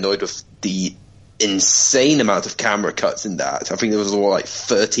a bit annoyed with the insane amount of camera cuts in that. I think there was like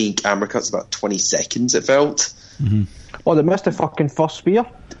 13 camera cuts, about 20 seconds it felt. Mm-hmm. Oh, they missed the fucking first spear.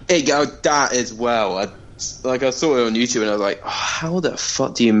 That as well. I saw it on YouTube and I was like, how the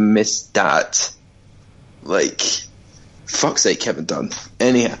fuck do you miss that? Like, fuck's sake, Kevin Dunn.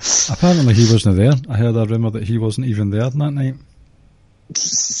 Anyhow. Apparently he wasn't there. I heard a rumour that he wasn't even there that night.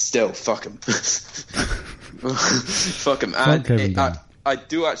 Still, fuck him. Fuck him. Fuck Kevin Dunn. I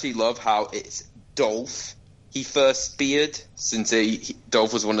do actually love how it's Dolph he first speared, since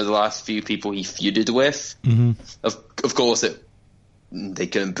Dolph was one of the last few people he feuded with. Mm-hmm. Of course, they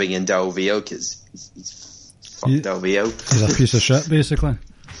couldn't bring in Del Rio because he's fuck Del Rio. He's a piece of shit, basically.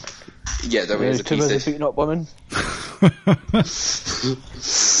 Yeah, Del Rio's a piece of shit. Beating up women.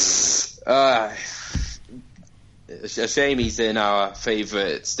 It's a shame he's in our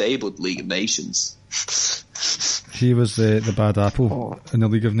favourite stable, League of Nations. He was the bad apple in the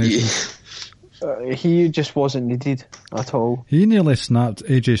League of Nations. He just wasn't needed at all. He nearly snapped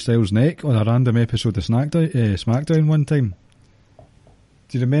AJ Styles' neck on a random episode of SmackDown one time.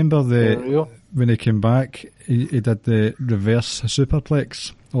 Do you remember when he came back, he did the reverse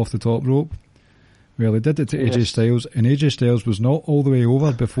superplex off the top rope? Well, he did it to AJ Styles, and AJ Styles was not all the way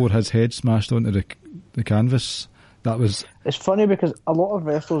over before his head smashed onto the canvas. It's funny because a lot of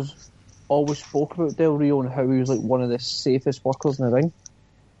wrestlers always spoke about Del Rio and how he was like one of the safest workers in the ring.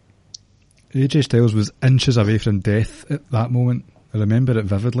 AJ Styles was inches away from death at that moment. I remember it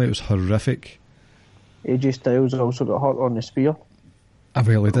vividly. It was horrific. AJ Styles also got hurt on the spear.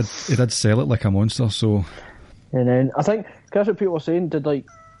 Well, he did sell it like a monster. So, and then I think that's what people were saying. Did like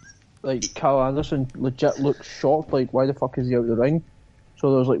Carl Anderson legit look shocked? Like, why the fuck is he out of the ring? So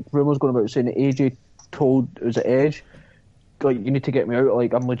there was like rumours going about saying that AJ told it was Edge, like, you need to get me out.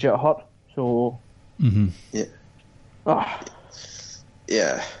 Like, I'm legit hurt. So,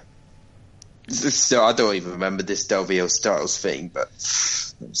 yeah. So I don't even remember this Del Rio Styles thing, but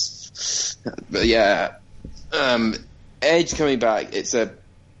yeah, Edge coming back.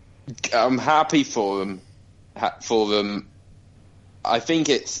 I'm happy for them. I think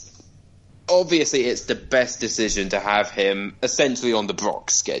it's the best decision to have him essentially on the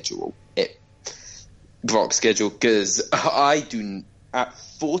Brock schedule. Because I do at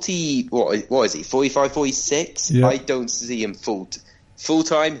 40. What is he? 45, 46. Yeah. I don't see him full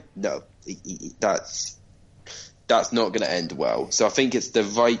time. No. That's not going to end well. So I think it's the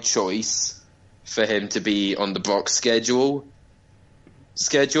right choice for him to be on the Brock schedule,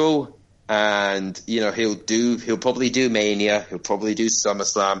 and he'll probably do Mania, he'll probably do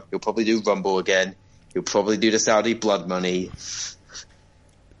SummerSlam, he'll probably do Rumble again, he'll probably do the Saudi Blood Money,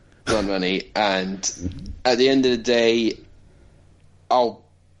 and at the end of the day, I'll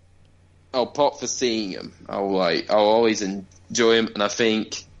pop for seeing him. I'll always enjoy him, and I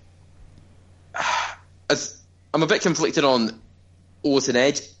think. I'm a bit conflicted on Orton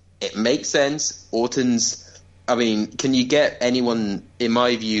Edge. It makes sense. Can you get anyone, in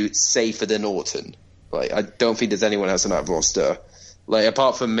my view, safer than Orton? Like, I don't think there's anyone else on that roster. Like,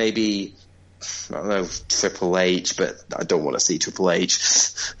 apart from maybe, I don't know, Triple H, but I don't want to see Triple H.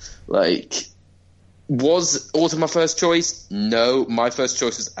 Like, was Orton my first choice? No, my first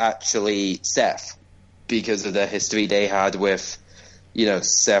choice was actually Seth, because of the history they had with,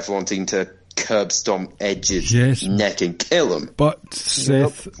 Seth wanting to curb stomp Edge's neck and kill him. But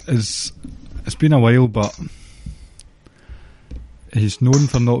Seth it's been a while, but he's known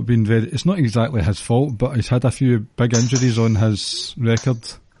for not being it's not exactly his fault, but he's had a few big injuries on his record.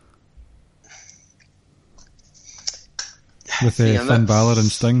 With Finn Balor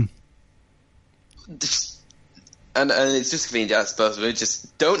and Sting. And it's just convenient, I suppose.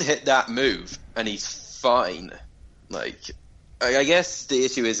 Just don't hit that move and he's fine. Like, I guess the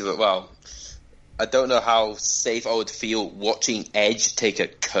issue is that, I don't know how safe I would feel watching Edge take a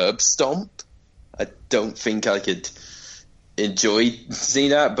curb stomp. I don't think I could enjoy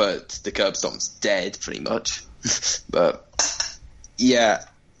seeing that, but the curb stomp's dead, pretty much. But, yeah,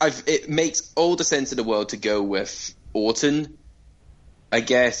 it makes all the sense in the world to go with Orton. I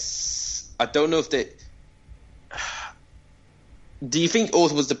guess, I don't know if they... Do you think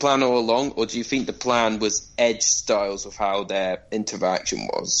Orton was the plan all along, or do you think the plan was Edge Styles of how their interaction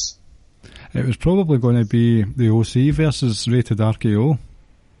was? It was probably going to be the OC versus Rated RKO.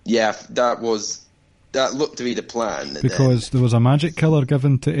 Yeah, that looked to be the plan. Because there was a magic killer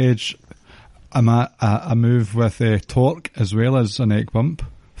given to Edge, a move with torque as well as a neck bump.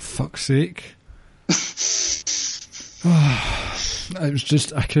 Fuck's sake. It was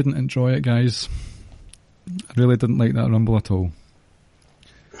just, I couldn't enjoy it, guys. I really didn't like that Rumble at all.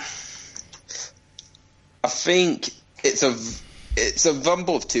 I think it's a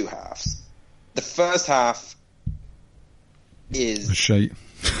Rumble of two halves. The first half is Shite.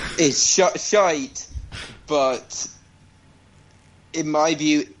 It's shite, but in my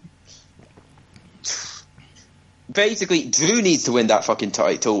view, basically Drew needs to win that fucking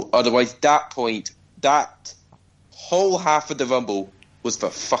title. Otherwise, that whole half of the Rumble was for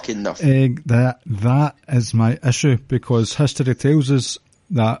fucking nothing. That is my issue, because history tells us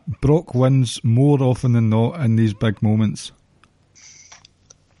that Brock wins more often than not in these big moments.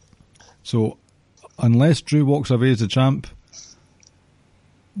 So, unless Drew walks away as the champ,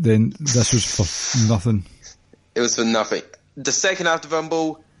 then this was for nothing. It was for nothing. The second half of the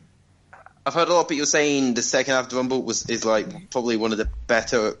Rumble, I've heard a lot of people saying the second half of the Rumble is like probably one of the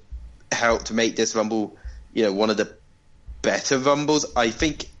better help to make this Rumble, one of the better Rumbles. I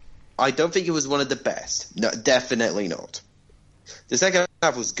don't think it was one of the best. No, definitely not. The second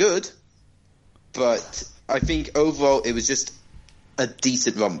half was good, but I think overall it was just a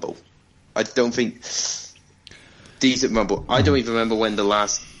decent Rumble. I don't think decent Rumble. I don't even remember when the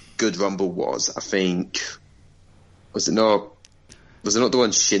last good Rumble was. I think was it not the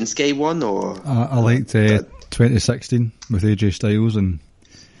one Shinsuke won, or I liked 2016 with AJ Styles and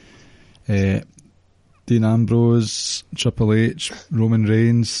Dean Ambrose, Triple H, Roman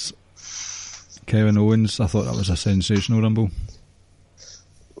Reigns, Kevin Owens. I thought that was a sensational Rumble.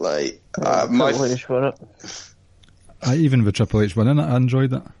 Like even with Triple H winning it, I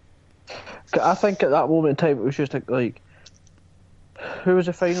enjoyed it. I think at that moment in time it was just like who was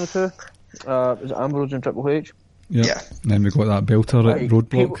the final to? Was it Ambrose and Triple H? Yep. Yeah. And then we got that belter at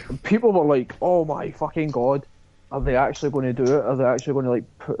Roadblock. People were like, "Oh my fucking god, are they actually going to do it? Are they actually going to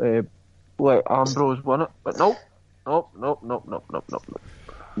let Ambrose win it?" But nope.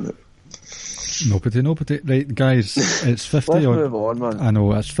 Nobody. Right, guys, it's 50. Let's move on, man. I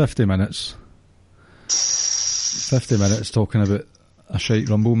know, it's 50 minutes. 50 minutes talking about a shite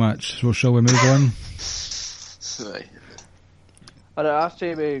Rumble match. So shall we move on? Right. I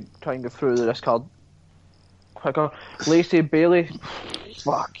say we try and get through this card quicker. Lacey Bailey,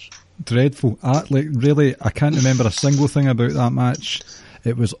 fuck. Dreadful. Really, I can't remember a single thing about that match.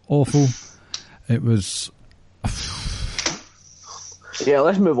 It was awful. It was... Yeah,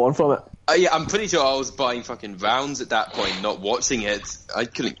 let's move on from it. Yeah, I'm pretty sure I was buying fucking rounds at that point, not watching it. I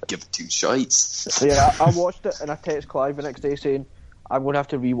couldn't give two shites. Yeah, I watched it and I texted Clive the next day saying I'm going to have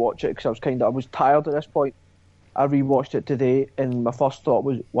to rewatch it because I was tired at this point. I rewatched it today and my first thought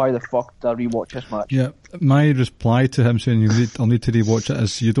was, why the fuck did I rewatch this match? Yeah, my reply to him saying I'll need to rewatch it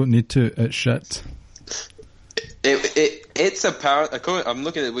is, you don't need to, it's shit. It's apparent. I'm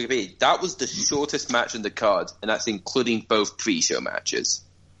looking at Wikipedia. That was the shortest match in the card, and that's including both pre-show matches.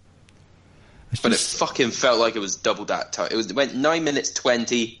 But it fucking felt like it was double that time. It went 9 minutes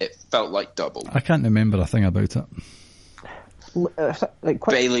 20. It felt like double. I can't remember a thing about it.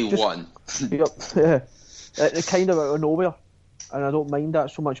 Bailey won. Yep. Yeah. It kind of out of nowhere, and I don't mind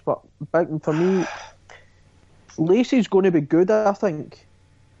that so much. But for me, Lacey's going to be good, I think.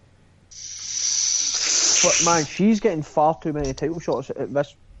 But man, she's getting far too many title shots at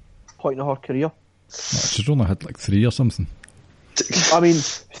this point in her career. She's only had like 3 or something. I mean,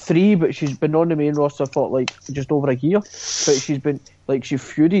 3, but she's been on the main roster for like just over a year. But she's been she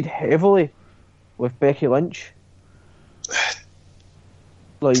feuded heavily with Becky Lynch.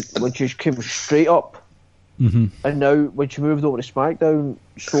 Like when she came straight up. Mm-hmm. And now when she moved over to SmackDown,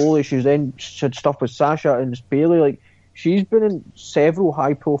 slowly she had stuff with Sasha and Bailey. Like she's been in several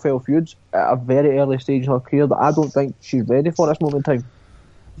high-profile feuds at a very early stage in her career that I don't think she's ready for this moment in time.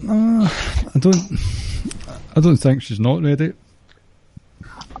 I don't think she's not ready.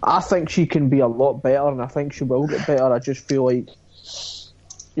 I think she can be a lot better, and I think she will get better. I just feel like,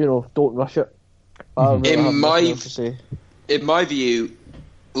 don't rush it. In my view,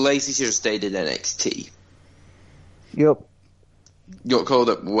 Lacey should have stayed in NXT. Yep. Got called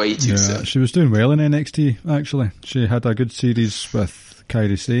up way too soon. She was doing well in NXT, actually. She had a good series with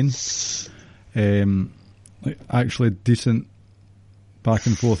Kairi Sane. Actually decent back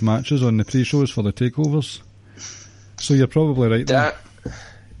and forth matches on the pre-shows for the takeovers. So you're probably right there.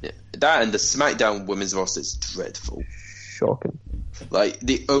 That and the SmackDown women's roster is dreadful. Shocking. Like,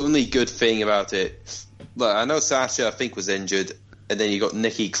 the only good thing about it... Like, I know Sasha, I think, was injured, and then you got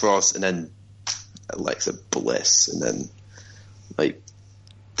Nikki Cross, and then Alexa Bliss, and then... Like,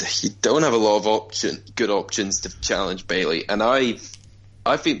 you don't have a lot of good options to challenge Bayley, and I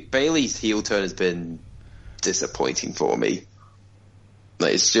think Bayley's heel turn has been disappointing for me.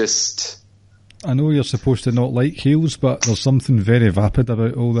 Like, it's just... I know you're supposed to not like heels, but there's something very vapid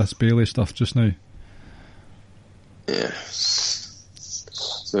about all this Bayley stuff just now. Yeah.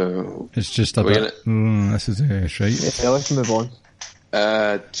 So it's just a bit. This is shite. Yeah, let's move on.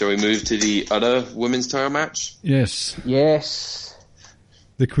 Shall we move to the other women's title match? Yes.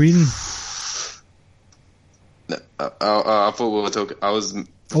 The Queen. No, I thought we were talking. I was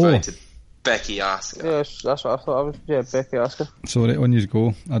referring to Becky Asuka. Yes, that's what I thought. I was Becky Asuka. Sorry, on you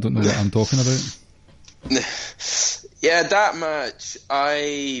go. I don't know what I'm talking about. Yeah, that match.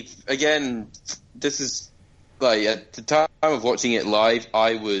 This is like at the time of watching it live,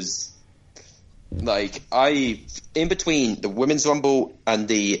 I was like, in between the women's rumble and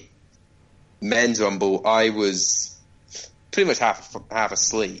the men's rumble, I was pretty much half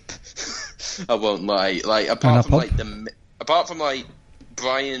asleep. I won't lie. Like apart from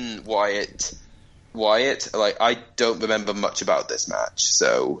Brian Wyatt, like I don't remember much about this match,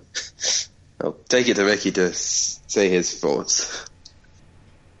 so I'll take it to Ricky to say his thoughts.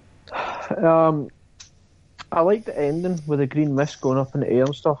 I like the ending with the green mist going up in the air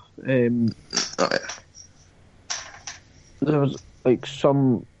and stuff. There was like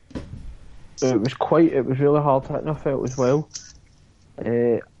some. It was really hard hitting, I felt as well.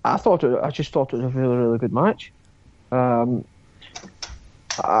 I just thought it was a really, really good match.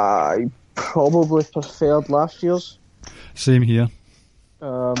 I probably preferred last year's. Same here.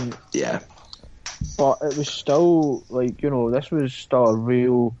 Yeah. But it was still like, this was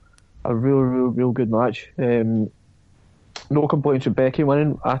still a real good match. No complaints with Becky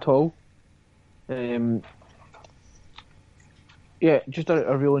winning at all. Yeah, just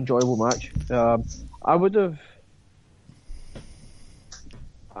a real enjoyable match. I would have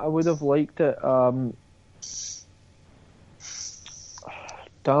liked it.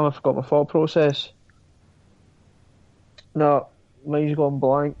 Damn, I forgot my thought process. No, mine's gone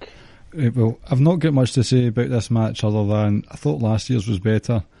blank. Well, I've not got much to say about this match other than I thought last year's was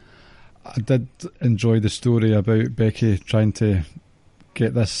better. I did enjoy the story about Becky trying to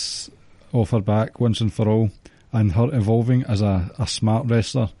get this off her back once and for all, and her evolving as a smart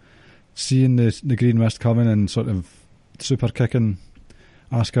wrestler. Seeing the green mist coming and sort of super kicking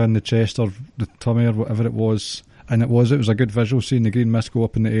Asuka in the chest or the tummy or whatever it was. And it was a good visual seeing the green mist go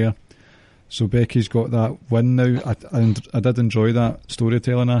up in the air. So Becky's got that win now. I did enjoy that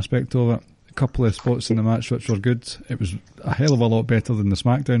storytelling aspect of it. A couple of spots in the match which were good. It was a hell of a lot better than the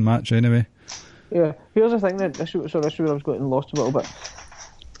SmackDown match anyway. Yeah, here's the thing then. This is where I was getting lost a little bit.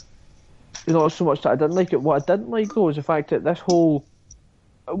 Not so much that I didn't like it. What I didn't like though is the fact that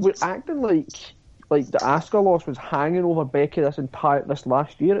we're acting like the Asuka loss was hanging over Becky this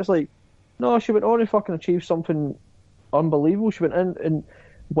last year. It's like, no, she went on and fucking achieved something unbelievable. She went in and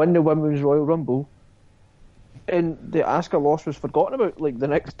won the Women's Royal Rumble, and the Asuka loss was forgotten about like the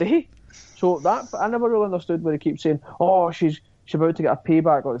next day. So that I never really understood where they keep saying, oh, she's about to get a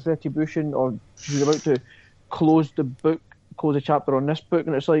payback, or it's retribution, or she's about to close the chapter on this book,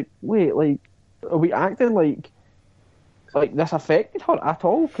 and it's like, wait, like, are we acting like this affected her at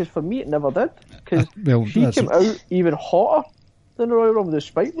all? Because for me, it never did. Because she came out even hotter than the Royal Rumble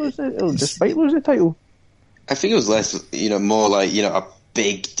despite losing the title. I think it was less, more like, a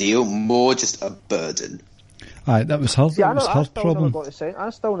big deal, more just a burden. Aye, that was her. Yeah, that was her problem.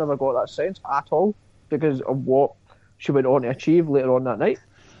 I still never got that sense at all because of what she went on to achieve later on that night.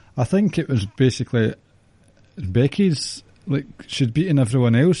 I think it was basically Becky's. Like, she'd beaten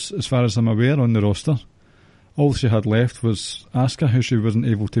everyone else, as far as I'm aware, on the roster. All she had left was Asuka, who she wasn't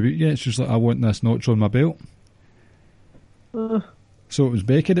able to beat yet. She's like, I want this notch on my belt. So it was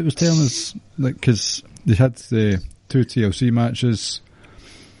Becky that was telling us, like, because they had the 2 TLC matches,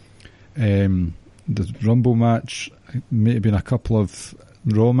 the Rumble match, may have been a couple of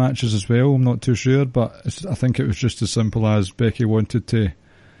Raw matches as well, I'm not too sure, but I think it was just as simple as Becky wanted to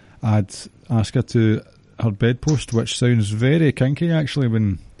add Asuka to her bedpost, which sounds very kinky actually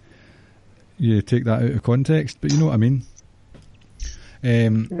when you take that out of context, but you know what I mean.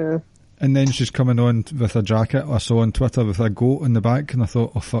 Yeah. And then she's coming on with a jacket I saw on Twitter with a goat in the back, and I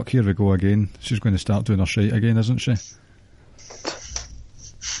thought, oh fuck, here we go again. She's going to start doing her shite again, isn't she?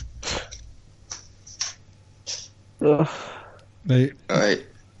 Right.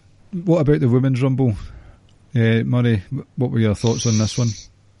 What about the Women's Rumble? Murray, what were your thoughts on this one?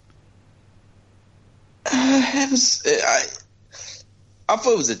 I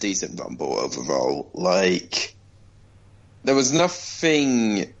thought it was a decent Rumble overall. Like, there was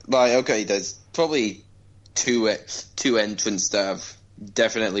nothing like, okay, there's probably two entrants that have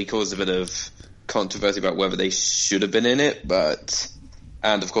definitely caused a bit of controversy about whether they should have been in it,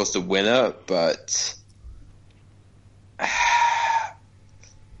 and of course the winner, but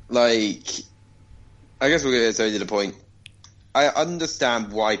like, I guess we're going to say to the point. I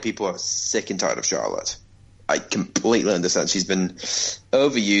understand why people are sick and tired of Charlotte. I completely understand. She's been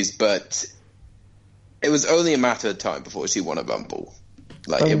overused, but it was only a matter of time before she won a Rumble.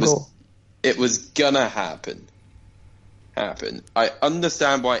 Like it was gonna happen. I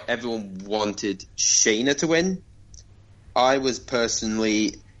understand why everyone wanted Shayna to win. I was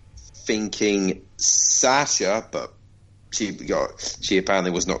personally thinking Sasha, but she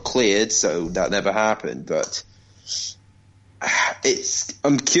apparently was not cleared, so that never happened. But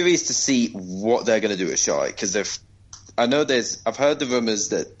I'm curious to see what they're going to do with Charlotte, because I've heard the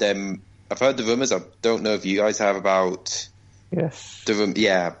rumors I don't know if you guys have about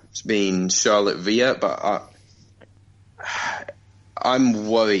being Charlotte Rhea, but I'm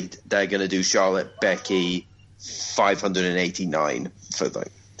worried they're going to do Charlotte Becky 589 for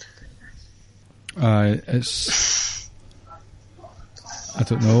like. I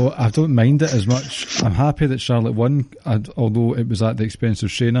don't know. I don't mind it as much. I'm happy that Charlotte won, although it was at the expense of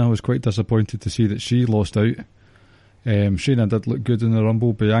Shayna. I was quite disappointed to see that she lost out. Shayna did look good in the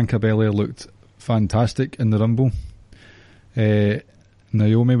Rumble. Bianca Belair looked fantastic in the Rumble.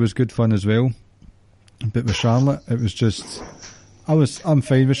 Naomi was good fun as well. But with Charlotte, it was just... I'm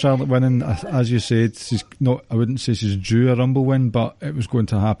fine with Charlotte winning. As you said, she's not. I wouldn't say she's due a Rumble win, but it was going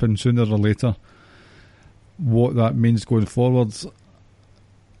to happen sooner or later. What that means going forward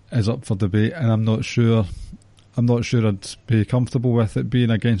is up for debate, and I'm not sure I'd be comfortable with it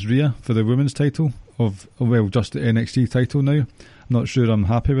being against Rhea for the women's title just the NXT title now. I'm not sure I'm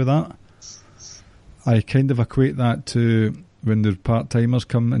happy with that. I kind of equate that to when the part-timers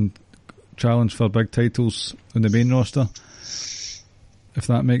come and challenge for big titles on the main roster, if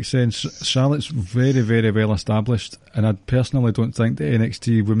that makes sense. Charlotte's very, very well established, and I personally don't think the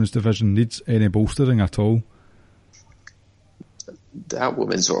NXT women's division needs any bolstering at all. That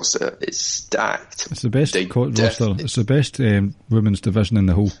women's roster is stacked. It's the best roster. It's the best women's division in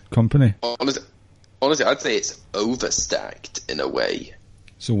the whole company. Honestly, I'd say it's overstacked in a way.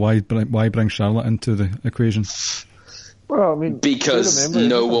 So why bring Charlotte into the equation? Well, I mean, because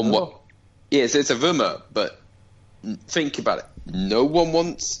no one Yes, it's a rumor, but think about it. No one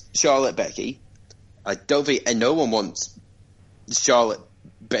wants Charlotte Becky. I don't think, and no one wants Charlotte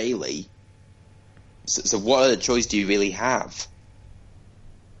Bayley. So what other choice do you really have?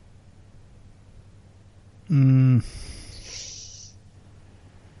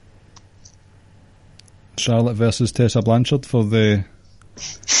 Charlotte versus Tessa Blanchard for the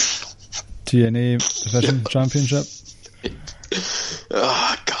TNA Division Championship.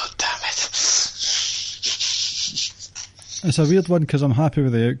 Oh, God damn it. It's a weird one because I'm happy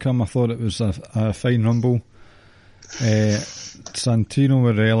with the outcome. I thought it was a fine Rumble. Santino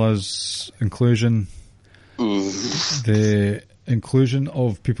Marella's inclusion, the inclusion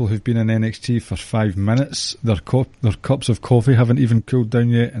of people who've been in NXT for 5 minutes, their cups of coffee haven't even cooled down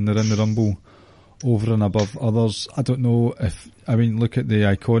yet, and they're in the Rumble over and above others. I don't know look at the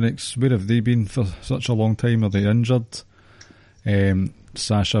Iconics. Where have they been for such a long time? Are they injured?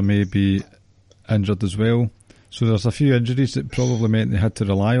 Sasha may be injured as well. So there's a few injuries that probably meant they had to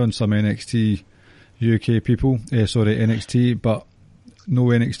rely on some NXT UK people. NXT, but no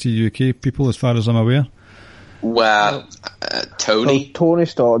NXT UK people as far as I'm aware. Well, Tony. Tony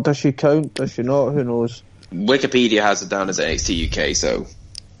Storm. Does she count? Does she not? Who knows? Wikipedia has it down as NXT UK, so...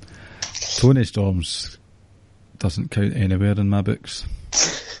 Tony Storms doesn't count anywhere in my books.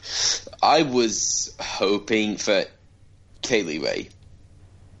 I was hoping for Kaylee Ray.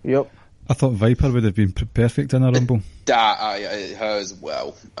 Yep. I thought Viper would have been perfect in a Rumble. Her as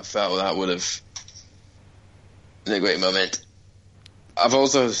well. I felt that would have been a great moment. I've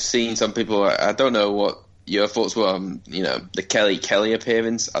also seen some people, I don't know what your thoughts were on, the Kelly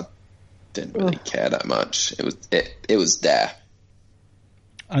appearance. I didn't really care that much. It was there.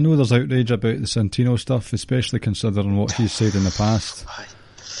 I know there's outrage about the Santino stuff, especially considering what he's said in the past.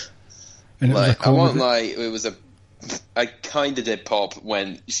 And I kind of did pop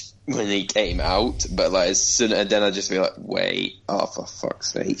when he came out, but as soon, and then I just be like, wait, oh, for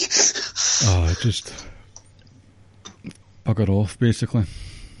fuck's sake. Just bugger off, basically.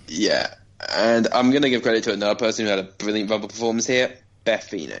 Yeah, and I'm going to give credit to another person who had a brilliant Rumble performance here, Beth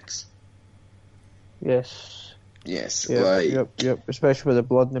Phoenix. Yes. Yep. Especially with the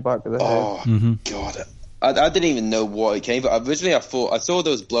blood in the back of the head. Oh, God. I didn't even know what it came from. Originally, I thought I saw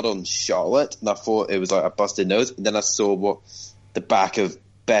there was blood on Charlotte, and I thought it was like a busted nose. And then I saw the back of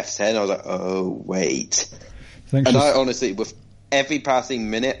Beth's head, and I was like, "Oh, wait." I honestly, with every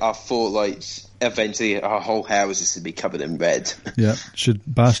passing minute, I thought like eventually her whole hair was just to be covered in red. Yeah, she'd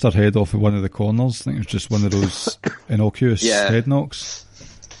bashed her head off at one of the corners. I think it was just one of those innocuous head knocks.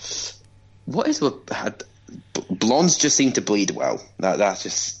 what is with blondes just seem to bleed well. That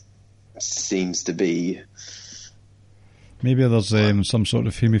just seems to be. Maybe there's some sort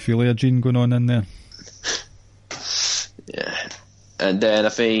of haemophilia gene going on in there. Yeah, and then I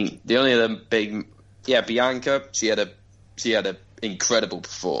think the only other big, Bianca. She had a incredible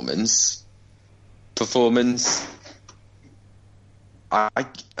performance. I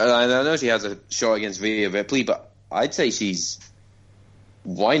know she has a shot against Rhea Ripley, but I'd say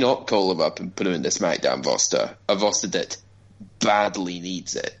why not call her up and put her in the SmackDown roster? A roster that badly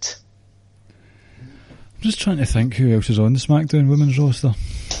needs it. I'm just trying to think who else is on the SmackDown women's roster.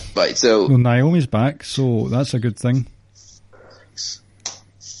 Right, so... Well, Naomi's back, so that's a good thing.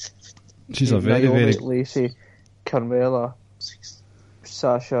 She's a very, Naomi, very... Lacey, Carmella,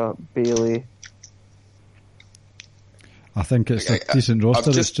 Sasha, Bayley. I think it's a decent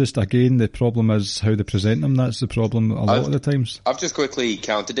roster. It's just, again, the problem is how they present them. That's the problem a lot of the times. I've just quickly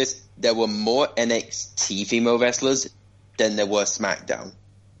counted this. There were more NXT female wrestlers than there were SmackDown.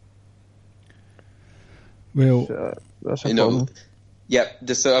 Well, that's a problem.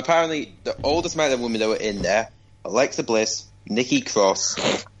 So apparently, all the SmackDown women that were in there, Alexa Bliss, Nikki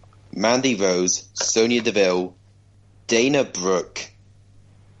Cross, Mandy Rose, Sonya Deville, Dana Brooke,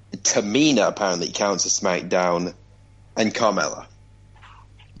 Tamina apparently counts as SmackDown, and Carmella.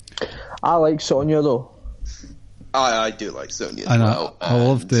 I like Sonya though. I do like Sonya as and well. I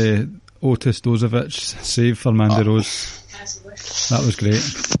love the Otis Dozovic save for Mandy Rose. That was great.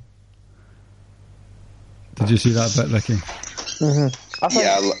 Did you see that bit, Ricky? Mm-hmm.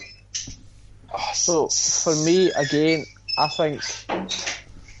 So for me, again, I think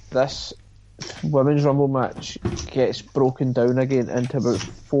this Women's Rumble match gets broken down again into about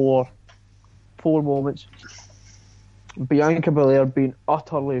four moments. Bianca Belair being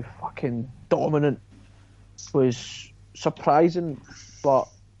utterly fucking dominant was surprising, but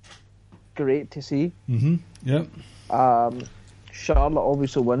great to see. Mm-hmm. Yep. Charlotte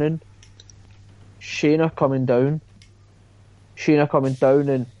obviously winning. Shayna coming down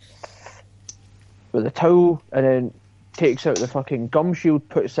and with the towel, and then takes out the fucking gum shield,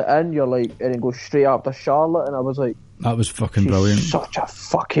 puts it in. You're like, and then goes straight after Charlotte, and I was like, that was fucking brilliant. Such a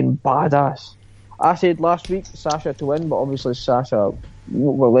fucking badass. I said last week Sasha to win, but obviously Sasha,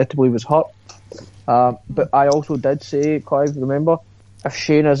 we're led to believe, was hurt. But I also did say, Clive, remember, if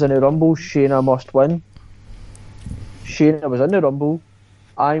Shayna's in the Rumble, Shayna must win. Shayna was in the Rumble.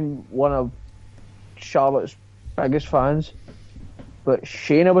 I'm one of Charlotte's biggest fans, but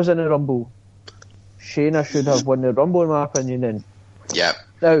Shayna was in the Rumble. Shayna should have won the Rumble, in my opinion. And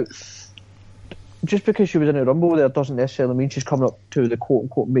now, just because she was in the Rumble there doesn't necessarily mean she's coming up to the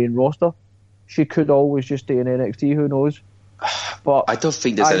quote-unquote main roster. She could always just stay in NXT, who knows? But I don't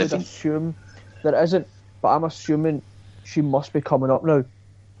think there's anything. I would assume there isn't, but I'm assuming she must be coming up now.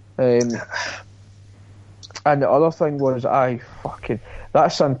 And the other thing was, that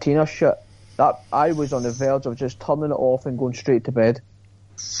Santina shit, that I was on the verge of just turning it off and going straight to bed.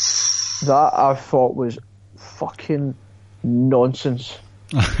 That I thought was fucking nonsense.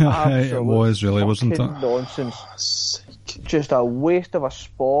 It was really, wasn't it? Nonsense. Just a waste of a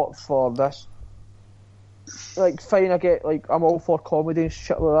spot for this. Like, fine, I get, like, I'm all for comedy and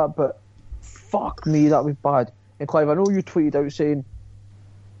shit like that, but fuck me, that was bad. And Clive, I know you tweeted out saying,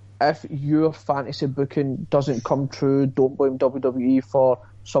 if your fantasy booking doesn't come true, don't blame WWE for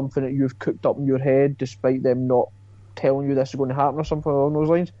something that you've cooked up in your head, despite them not telling you this is going to happen or something along those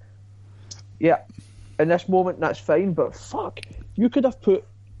lines. Yeah, in this moment, that's fine, but fuck, you could have put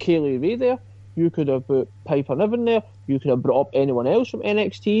Kaylee Ray there, you could have put Piper Niven there, you could have brought up anyone else from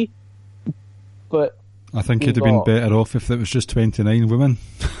NXT, but I think it'd have been better off if it was just 29 women.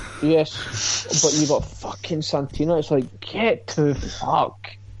 Yes, but you got fucking Santina. It's like, get to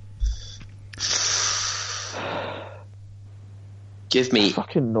fuck. Give me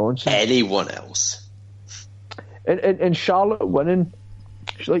fucking nonsense. Anyone else. And Charlotte winning,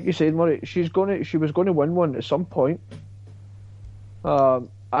 like you said, Murray, she was going to win one at some point.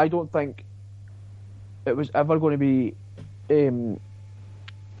 I don't think it was ever going to be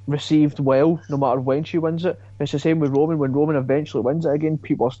received well, no matter when she wins it. It's the same with Roman. When Roman eventually wins it again,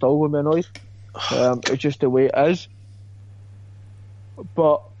 people are still going to be annoyed. It's just the way it is.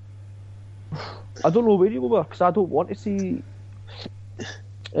 But I don't know where you go, because I don't want to see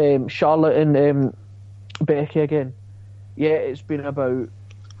Charlotte and Becky again. Yeah,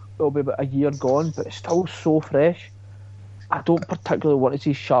 it'll be about a year gone, but it's still so fresh. I don't particularly want to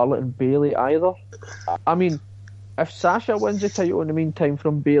see Charlotte and Bayley either. I mean, if Sasha wins the title in the meantime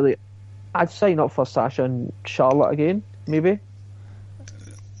from Bayley, I'd sign up for Sasha and Charlotte again, maybe.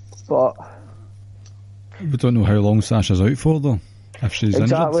 But we don't know how long Sasha's out for, though. If she's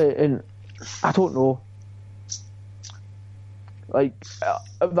exactly, injured. and I don't know. Like,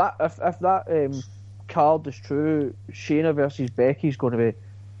 if that card is true, Shayna versus Becky's going to be.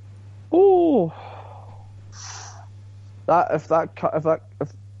 Oh, if about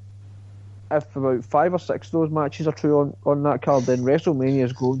 5 or 6 of those matches are true on that card, then WrestleMania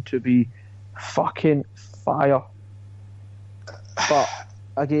is going to be fucking fire. But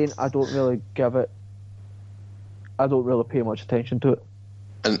again, I don't really pay much attention to it.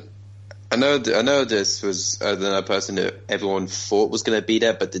 And I know this was another person that everyone thought was going to be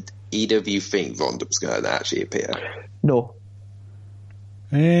there, but did either of you think Ronda was going to actually appear? No.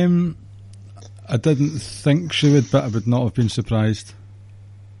 I didn't think she would, but I would not have been surprised.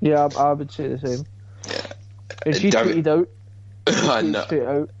 Yeah, I would say the same. Yeah. And she tweeted out. I know. Tweeted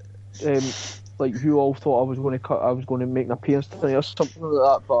out, like, you all thought I was going to make an appearance tonight or something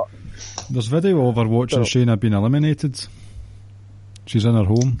like that, but there's video of her watching Shayna being eliminated. She's in her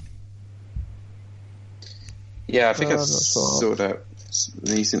home. Yeah, I think I saw that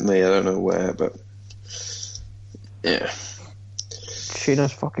recently. I don't know where, but yeah.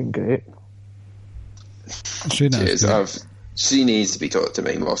 Shayna's fucking great. Shayna is good. She needs to be talked to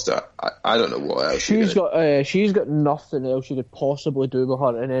main roster. I don't know what else she's got nothing else you could possibly do with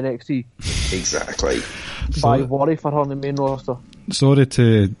her in NXT. Exactly. I worry for her on the main roster. Sorry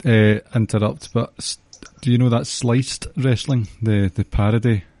to interrupt, but do you know that Sliced Wrestling, the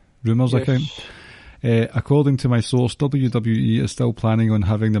parody rumours account? According to my source, WWE is still planning on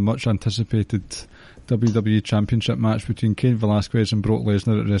having the much anticipated WWE Championship match between Cain Velasquez and Brock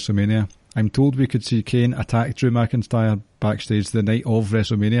Lesnar at WrestleMania. I'm told we could see Kane attack Drew McIntyre backstage the night of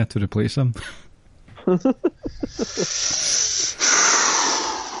WrestleMania to replace him.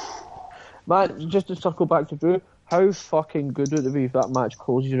 Man, just to circle back to Drew, how fucking good would it be if that match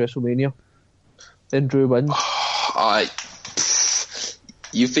closes WrestleMania? Then Drew wins.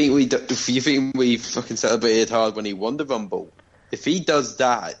 You think we fucking celebrated hard when he won the Rumble? If he does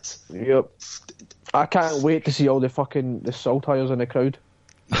that, yep. I can't wait to see all the saltires in the crowd.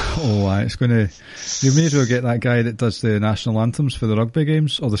 Oh, it's going to... You may as well get that guy that does the national anthems for the rugby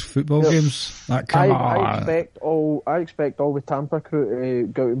games or the football games. I expect all the Tampa crew to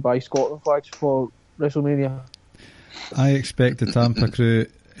go out and buy Scotland flags for WrestleMania. I expect the Tampa crew,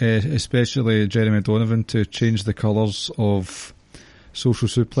 especially Jeremy Donovan, to change the colours of Social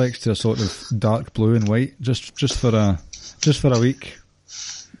Suplex to a sort of dark blue and white, just for a week.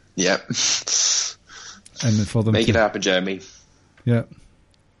 Yep. And for them make it happen, Jeremy. Yeah.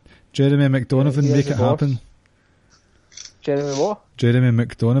 Jeremy McDonovan, make it happen. Jeremy what? Jeremy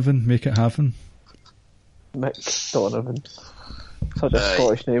McDonovan, make it happen. McDonovan. Such a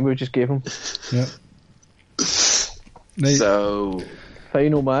Scottish name we just gave him. Yeah. Right. So,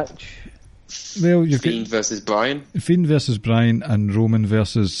 final match. Well, you've Fiend versus Bryan. Fiend versus Bryan and Roman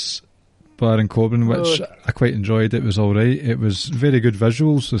versus Baron Corbin, which I quite enjoyed. It was alright. It was very good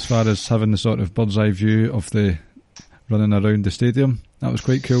visuals as far as having the sort of bird's eye view of the running around the stadium. That was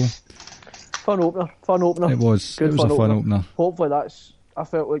quite cool. Fun opener. It was. It was a fun opener. Hopefully I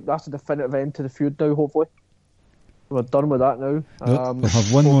felt like that's the definitive end to the feud now, hopefully. We're done with that now. We'll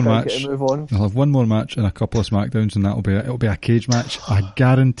have one more match. We'll have one more match and a couple of SmackDowns, and it'll be a cage match. I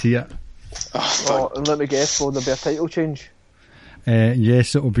guarantee it. And let me guess, will there be a title change?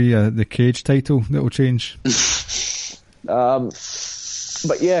 Yes, it'll be the cage title that'll change.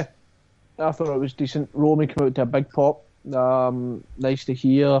 But yeah, I thought it was decent. Roman came out to a big pop. Nice to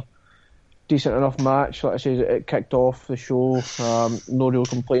hear. Decent enough match. Like I say, it kicked off the show. No real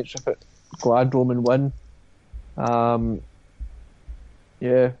complaints with it. Glad Roman win.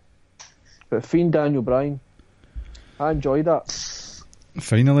 Yeah. But Fiend Daniel Bryan, I enjoyed that.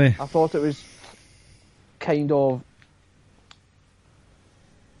 Finally. I thought it was kind of...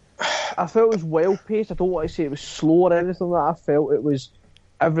 I felt it was well paced. I don't want to say it was slow or anything like that. I felt it was...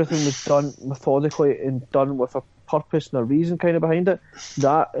 Everything was done methodically and done with a purpose and a reason kind of behind it.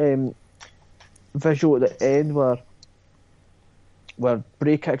 That visual at the end where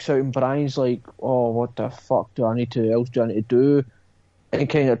Bray kicks out and Bryan's like, oh, what the fuck else do I need to do? And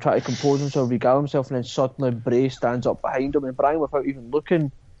kind of try to compose himself, regale himself, and then suddenly Bray stands up behind him, and Bryan, without even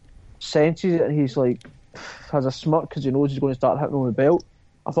looking, senses it, and he's like, has a smirk because he knows he's going to start hitting him with the belt.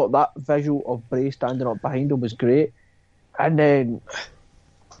 I thought that visual of Bray standing up behind him was great. And then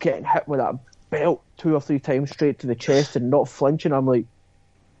getting hit with that belt 2 or 3 times straight to the chest and not flinching, I'm like,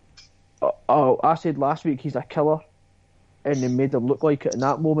 oh, I said last week he's a killer, and they made him look like it in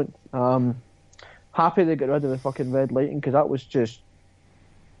that moment. Happy they got rid of the fucking red lighting, because that was just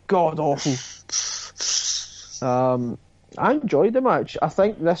god awful. I enjoyed the match. I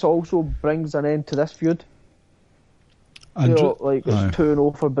think this also brings an end to this feud. It's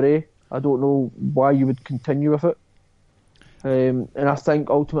 2-0 for Bray. I don't know why you would continue with it. And I think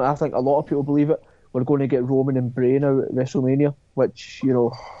ultimately, a lot of people believe it. We're going to get Roman and Bray now at WrestleMania, which, you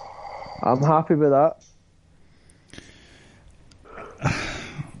know, I'm happy with that.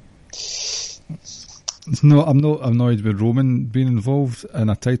 No, I'm not annoyed with Roman being involved in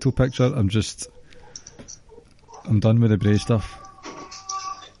a title picture. I'm done with the Bray stuff.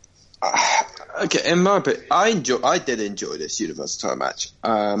 Okay, in my opinion, I did enjoy this Universal title match.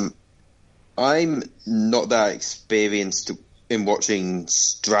 I'm not that experienced in watching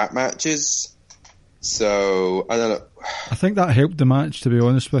strap matches, so I don't know. I think that helped the match, to be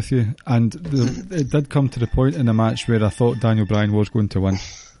honest with you, and it did come to the point in the match where I thought Daniel Bryan was going to win.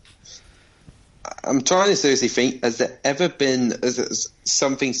 I'm trying to seriously think, has there ever been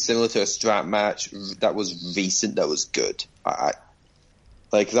something similar to a strap match that was recent that was good?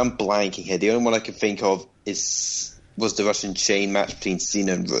 Cause I'm blanking here. The only one I can think of was the Russian chain match between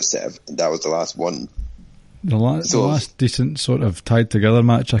Cena and Rusev. That was the last one. The last decent sort of tied together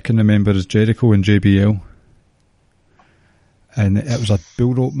match I can remember is Jericho and JBL. And it was a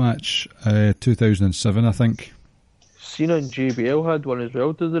build rope match, 2007, I think. Cena and JBL had one as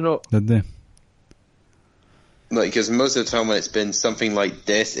well, did they not? Did they? Because most of the time when it's been something like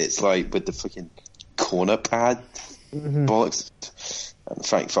this, it's like with the fucking corner pad bollocks. And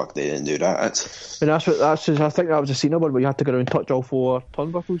thank fuck they didn't do that. And I think that was a Cena one where you had to go around and touch all 4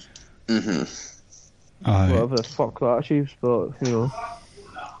 turnbuckles. Whatever the fuck that achieves, but you know.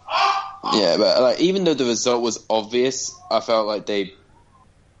 Yeah, but even though the result was obvious, I felt like they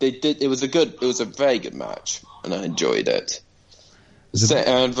did. It was a very good match, and I enjoyed it.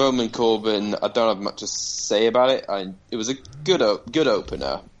 And Roman Corbin, I don't have much to say about it. It was a good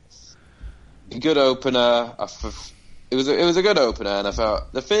opener. It was a good opener, and I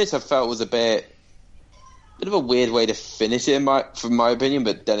felt the finish was a bit of a weird way to finish it, from my opinion.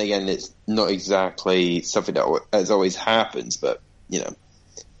 But then again, it's not exactly something that as always happens. But you know,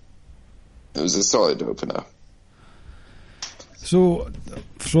 it was a solid opener. So,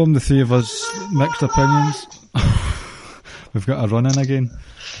 from the three of us, mixed opinions. We've got a run-in again.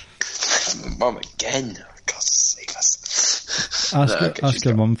 Mum again. God save us. Ask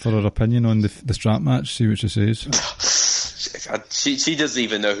your mum for her opinion on the strap match, see what she says. She doesn't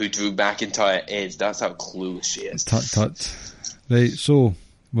even know who Drew McIntyre is. That's how clueless she is. Tut. Right, so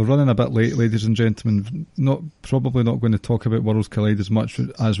we're running a bit late, ladies and gentlemen. Probably not going to talk about Worlds Collide as much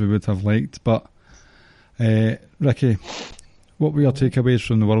as we would have liked, but Ricky, what were your takeaways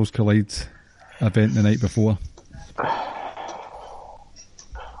from the Worlds Collide event the night before?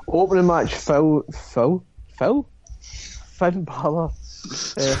 Opening match, Finn Balor.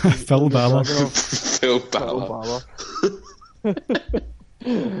 Phil Balor. Phil Balor.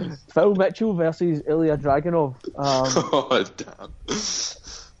 Phil Mitchell versus Ilya Dragunov. Oh, damn.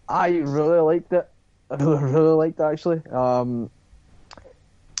 I really liked it. I really liked it, actually.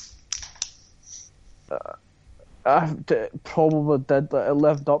 I probably did. It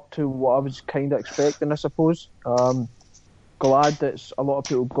lived up to what I was kind of expecting, I suppose. Glad that a lot of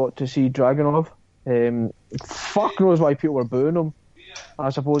people got to see Dragunov. Fuck knows why people were booing him. I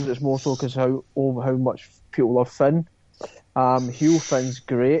suppose it's more so because how much people love Finn. Heel Finn's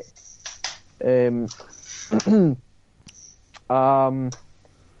great. Moving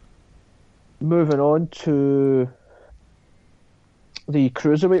on to the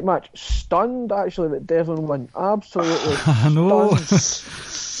Cruiserweight match. Stunned, actually, that Devlin won. Absolutely I know.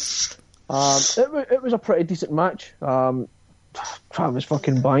 It was a pretty decent match. Travis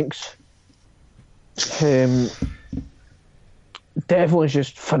fucking Banks. Devlin's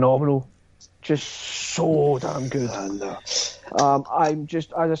just phenomenal. Just so damn good. I'm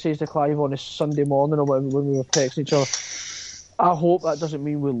just, as I said to Clive on a Sunday morning or when we were texting each other, I hope that doesn't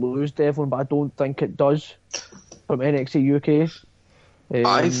mean we lose Devlin, but I don't think it does from NXT UK.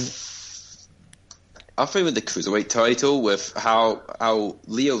 I think with the Cruiserweight title, with how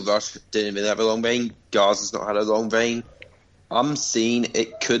Leo Rush didn't even have a long reign, Garza's not had a long reign, I'm seeing the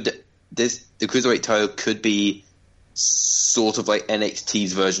Cruiserweight title could be sort of like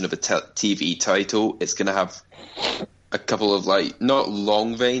NXT's version of a TV title. It's going to have a couple of not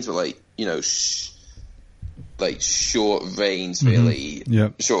long reigns, but short reigns, really.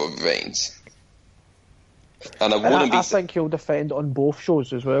 Yep. Short reigns. And I think he'll defend on both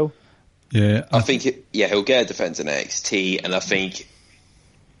shows as well. Yeah, I think he'll get a defense in NXT, and I think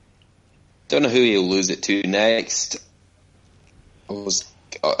don't know who he'll lose it to next.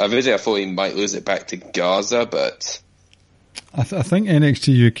 Originally, I thought he might lose it back to Garza, but I think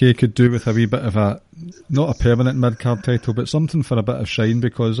NXT UK could do with a wee bit of not a permanent mid-card title, but something for a bit of shine,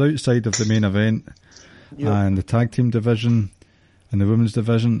 because outside of the main event and the tag team division and the women's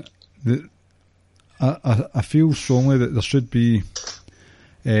division, I feel strongly that there should be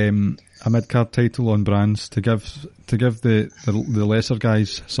a mid-card title on brands to give the lesser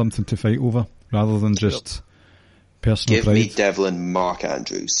guys something to fight over, rather than just personal pride. Give me Devlin Mark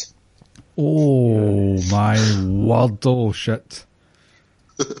Andrews. Oh my word! Oh shit!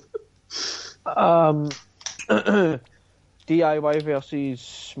 DIY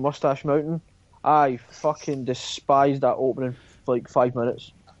versus Mustache Mountain. I fucking despised that opening for like 5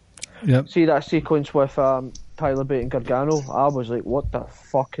 minutes. Yep. See that sequence with Tyler Bate and Gargano? I was like, what the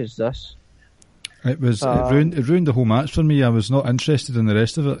fuck is this? It ruined the whole match for me. I was not interested in the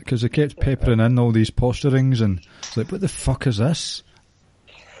rest of it because they kept peppering in all these posturings, and it's like, what the fuck is this?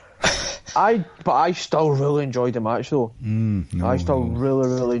 But I still really enjoyed the match though. I still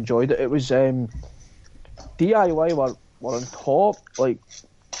really enjoyed it. It was DIY were on top, like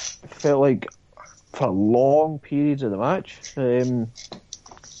felt like for long periods of the match.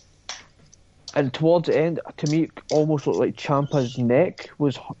 And towards the end, to me, it almost looked like Ciampa's neck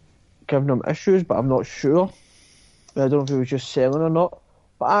was giving him issues, but I'm not sure. I don't know if he was just selling or not.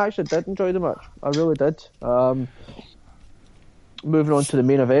 But I actually did enjoy the match. I really did. Moving on to the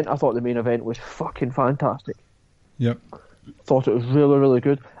main event, I thought the main event was fucking fantastic. Yep. Thought it was really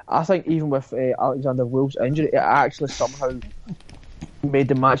good. I think even with Alexander Wolf's injury, it actually somehow made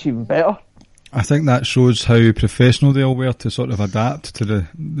the match even better. I think that shows how professional they all were to sort of adapt to the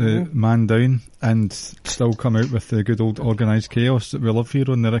man down and still come out with the good old organised chaos that we love here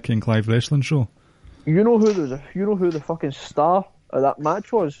on the Ricky and Clive Wrestling Show. You know who the fucking star of that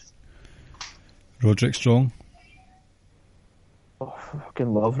match was? Roderick Strong. Oh, I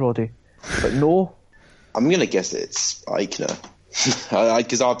fucking love Roddy. But no. I'm going to guess it's Eichner.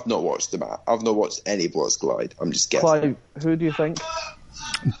 Because I've not watched the match. I've not watched any Bloods Collide. I'm just guessing. Clive, who do you think?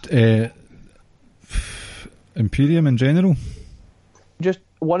 Imperium in general? Just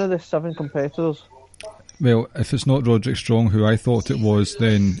one of the 7 competitors. Well, if it's not Roderick Strong, who I thought it was,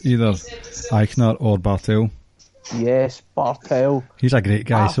 then either Eichner or Bartel. Yes, Bartel. He's a great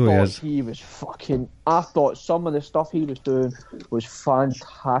guy, so he is. I thought some of the stuff he was doing was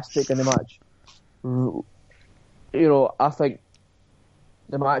fantastic in the match. You know, I think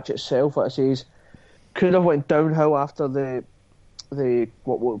the match itself, what it says, could have went downhill after the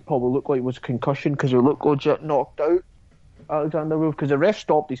what would probably look like was a concussion, because he looked legit knocked out, Alexander Wolf, because the ref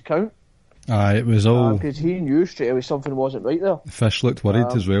stopped his count. It was all... Because he knew straight away something wasn't right there. Fish looked worried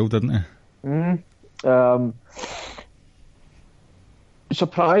as well, didn't he?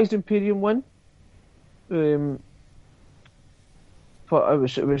 Surprised Imperium win. But it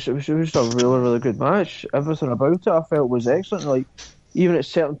was just a really good match. Everything about it I felt was excellent. Like, even at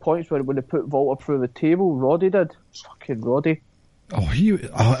certain points when they put Walter through the table, Roddy did. Fucking Roddy.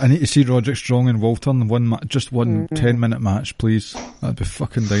 I need to see Roderick Strong and Walter in one 10-minute match, please. That'd be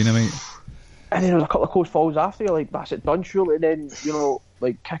fucking dynamite. And then there was a couple of close falls after, you're like, that's it done surely, and then, you know,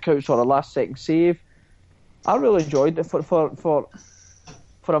 like kickouts or a last second save. I really enjoyed it for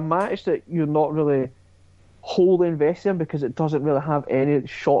a match that you're not really wholly invested in, because it doesn't really have any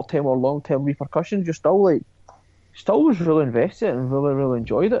short term or long term repercussions. You're still was really invested and really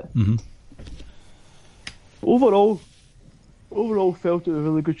enjoyed it. Mm-hmm. Overall felt it was a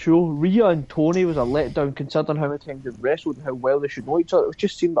really good show. Rhea and Tony was a letdown, considering how many times they've wrestled and how well they should know each other. It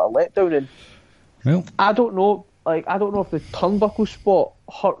just seemed like a letdown, and I don't know if the turnbuckle spot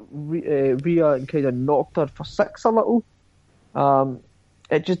hurt Rhea and kind of knocked her for 6 a little.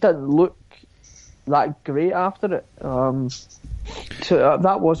 It just didn't look that great after it. So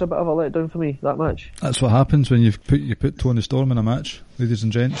that was a bit of a letdown for me, that match. That's what happens when you put Tony Storm in a match, ladies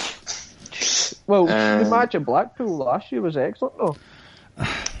and gents. Well, the match in Blackpool last year was excellent, though.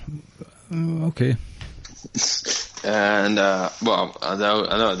 Okay. And I know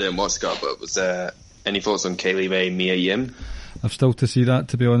I didn't watch it, but was there any thoughts on Kaylee Ray, Mia Yim? I've still to see that,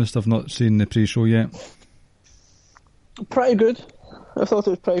 to be honest. I've not seen the pre-show yet. Pretty good. I thought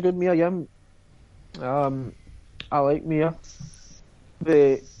it was pretty good, Mia Yim. I like Mia.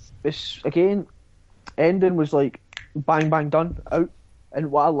 This again, ending was like bang bang done out. And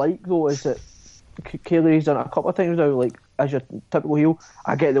what I like though is that Kaylee's done it a couple of times now. Like, as your typical heel,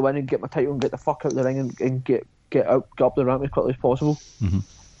 I get the win and get my title and get the fuck out of the ring and get up the ramp as quickly as possible. Mm-hmm.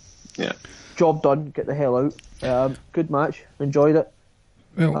 Yeah. Job done. Get the hell out. Good match. Enjoyed it.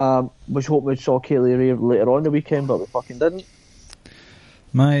 Well, was hoping we saw Kaylee Ray later on the weekend, but we fucking didn't.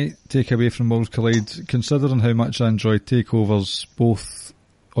 My takeaway from Worlds Collide, considering how much I enjoyed takeovers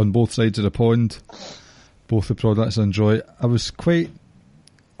on both sides of the pond, both the products I enjoy,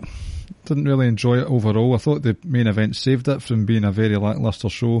 didn't really enjoy it overall. I thought the main event saved it from being a very lacklustre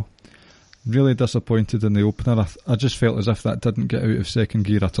show. Really disappointed in the opener. I just felt as if that didn't get out of second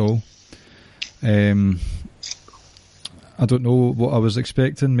gear at all. I don't know what I was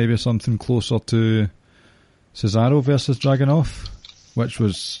expecting. Maybe something closer to Cesaro versus Dragunov,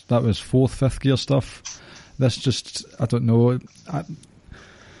 that was fourth, fifth gear stuff. This just, I don't know,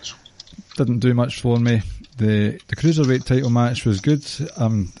 didn't do much for me. The Cruiserweight title match was good.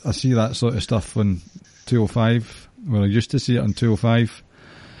 I see that sort of stuff on 205, where I used to see it on 205.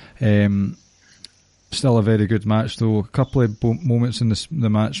 Still a very good match though. A couple of moments in the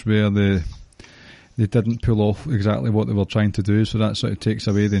match where they didn't pull off exactly what they were trying to do, so that sort of takes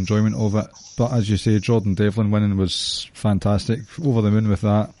away the enjoyment of it. But as you say, Jordan Devlin winning was fantastic. Over the moon with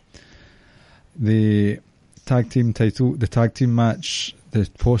that. The tag team match, the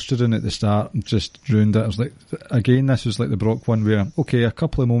posturing at the start just ruined it. It was like, again, this was like the Brock one where, okay, a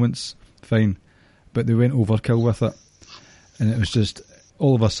couple of moments, fine, but they went overkill with it. And it was just,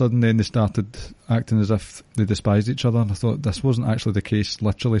 all of a sudden then they started acting as if they despised each other. And I thought this wasn't actually the case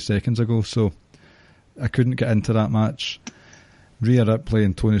literally seconds ago, so I couldn't get into that match. Rhea Ripley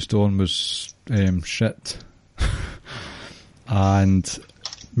and Toni Storm was shit. And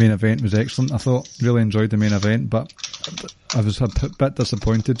main event was excellent. I thought, really enjoyed the main event, but I was a bit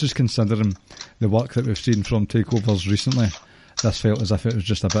disappointed just considering the work that we've seen from takeovers recently. This felt as if it was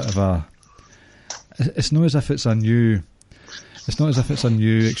just a bit of a... It's not as if it's a new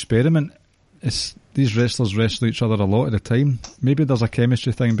experiment. It's these wrestlers wrestle each other a lot of the time. Maybe there's a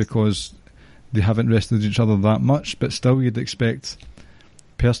chemistry thing because they haven't wrestled each other that much, but still you'd expect,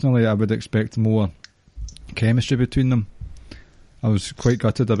 personally I would expect more chemistry between them. I was quite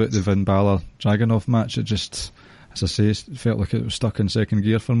gutted about the Finn Balor Dragunov match. It just, as I say, it felt like it was stuck in second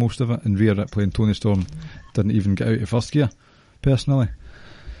gear for most of it, and Rhea Ripley and Toni Storm didn't even get out of first gear, personally.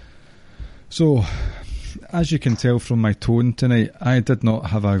 So, as you can tell from my tone tonight, I did not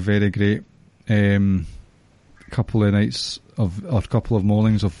have a very great couple of nights or couple of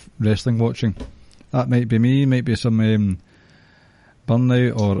mornings of wrestling watching. That might be me, might be some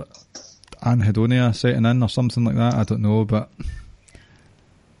burnout or anhedonia setting in or something like that, I don't know, but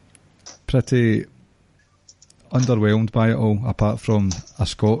pretty underwhelmed by it all, apart from a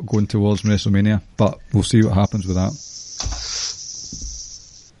Scot going towards WrestleMania, but we'll see what happens with that.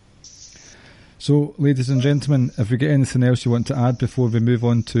 So, ladies and gentlemen, if we get anything else you want to add before we move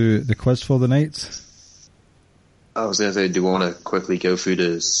on to the quiz for the night? I was going to say, do you want to quickly go through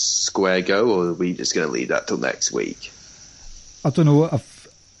the square go, or are we just going to leave that till next week? I don't know.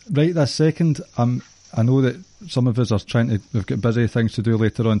 Right this second, I know that some of us are we've got busy things to do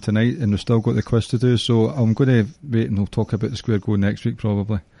later on tonight, and we've still got the quiz to do, so I'm going to wait and we'll talk about the square go next week,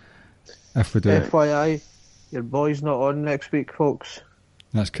 probably. If we do. FYI, your boy's not on next week, folks.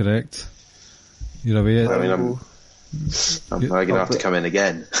 That's correct. You're away. I mean, I'm going to have to come in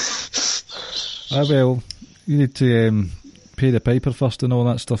again. Well, you need to pay the piper first and all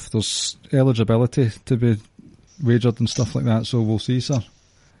that stuff. There's eligibility to be wagered and stuff like that, so we'll see, sir.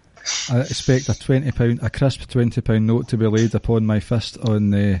 I expect a crisp £20 note to be laid upon my fist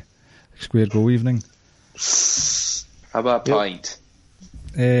on the Square Go evening. How about a pint?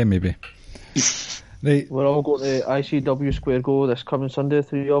 Maybe. Right. We're all going to ICW Square Go this coming Sunday,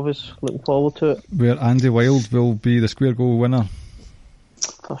 three of us. Looking forward to it. Where Andy Wilde will be the Square Go winner.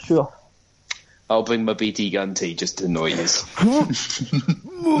 For sure. I'll bring my BT gun tea just to annoy you.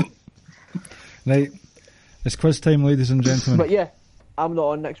 Right. It's quiz time, ladies and gentlemen. But yeah, I'm not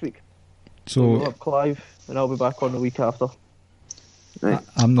on next week. So we'll have Clive, and I'll be back on the week after. Right.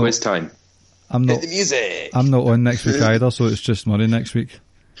 I'm not, quiz time. I'm not, hit the music. I'm not on next week either, so it's just Murray next week.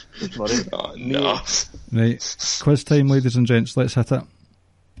 Oh, no. Right. Quiz time, ladies and gents. Let's hit it.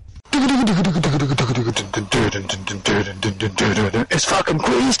 It's fucking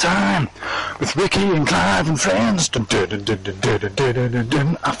quiz time with Ricky and Clive and friends. A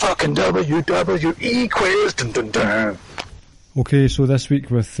fucking WWE quiz. Okay, so this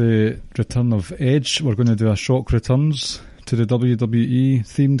week with the return of Edge, we're going to do a shock returns to the WWE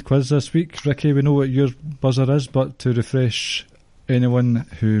themed quiz this week. Ricky, we know what your buzzer is, but to refresh anyone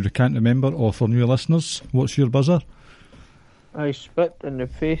who can't remember or for new listeners, what's your buzzer? I spit in the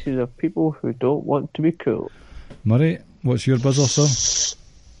faces of people who don't want to be cool. Murray, what's your buzzer, sir?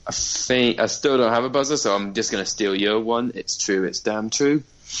 I think I still don't have a buzzer, so I'm just going to steal your one. It's true, it's damn true.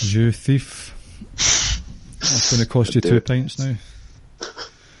 You thief. That's going to cost you 2 pints now.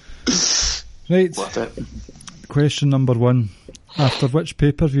 Right. Question number 1. After which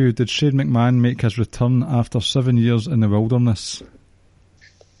pay-per-view did Shane McMahon make his return after 7 years in the wilderness?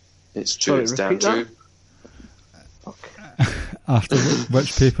 It's true, it's damn true. After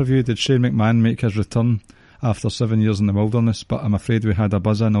which pay-per-view did Shane McMahon make his return after 7 years in the wilderness? But I'm afraid we had a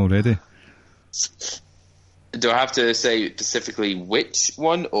buzz in already. Do I have to say specifically which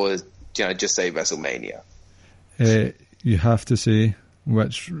one, or can I just say WrestleMania? You have to say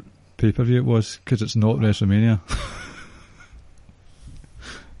which pay-per-view it was, because it's not WrestleMania.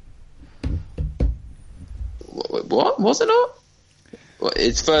 What? Was it not? Well,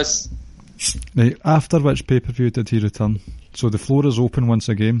 it's first... Right, after which pay-per-view did he return? So the floor is open once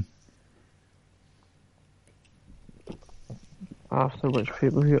again. After which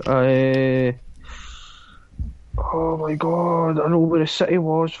pay-per-view? Oh my god, I know where the city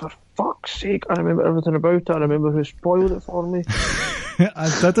was, for fuck's sake. I remember everything about it. I remember who spoiled it for me. I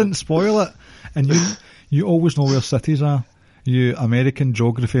didn't spoil it. And you always know where cities are. You American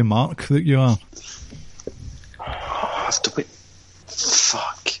geography mark that you are. Stop it.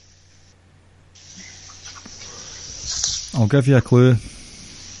 Fuck. I'll give you a clue.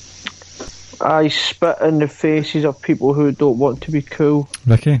 I spit in the faces of people who don't want to be cool.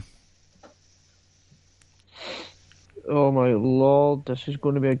 Ricky? Oh my lord, this is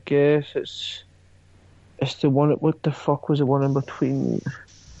going to be a guess. It's the one. What the fuck was the one in between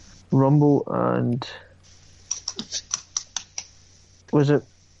Rumble and... Was it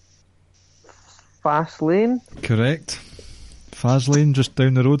Fastlane? Correct. Fastlane, just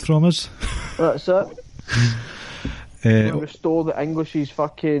down the road from us. That's it. Restore the English's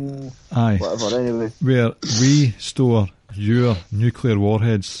fucking... Aye. Whatever, anyway. Where we store your nuclear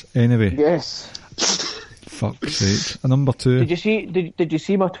warheads, anyway. Yes. Fuck's sake. Number 2. Did you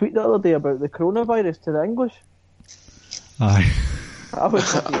see my tweet the other day about the coronavirus to the English? Aye. I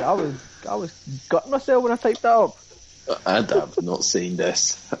was gutting myself when I typed that up. I have not seen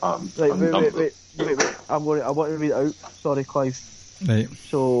this. Right, wait. I want to read it out. Sorry, Clive. Right.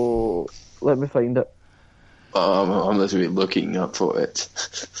 So let me find it. I'm literally looking up for it.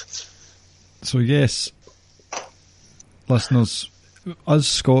 So yes, listeners, us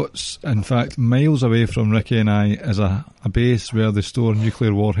Scots, in fact, miles away from Ricky and I, is a base where they store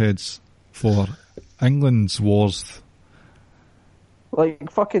nuclear warheads for England's wars. Like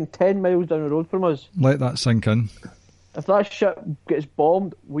fucking 10 miles down the road from us. Let that sink in. If that shit gets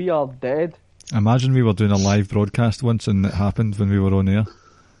bombed, we are dead. Imagine we were doing a live broadcast once and it happened when we were on air.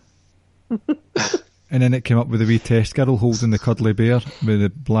 And then it came up with a wee test girl holding the cuddly bear with the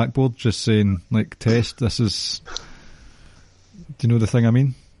blackboard just saying, like, test, this is... Do you know the thing I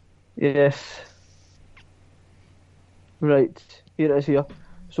mean? Yes. Right, here it is here.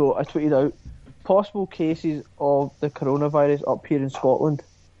 So I tweeted out, possible cases of the coronavirus up here in Scotland.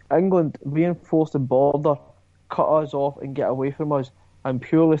 England reinforce the border, cut us off and get away from us. I'm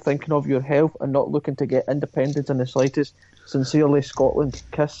purely thinking of your health and not looking to get independence in the slightest. Sincerely, Scotland.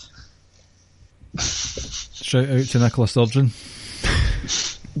 Kiss. Shout out to Nicola Sturgeon.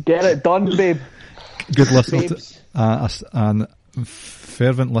 Get it done, babe. Good listener and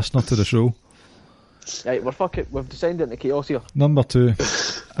fervent listener to the show. Right, we've descended into chaos here. Number 2.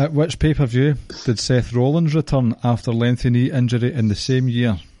 At which pay-per-view did Seth Rollins return after lengthy knee injury in the same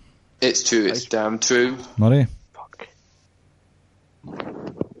year? It's true, it's damn true. Murray? Fuck.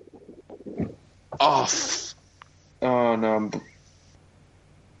 Oh no.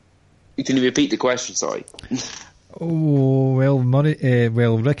 Can you repeat the question, sorry? Oh, well, Murray,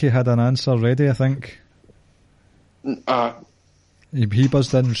 Ricky had an answer ready, I think. He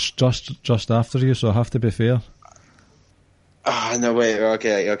buzzed in just after you, so I have to be fair. No, wait,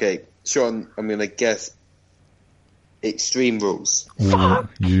 okay. Sean, I'm going to guess Extreme Rules. Oh,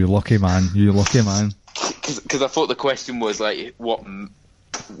 you lucky man. Because I thought the question was, like,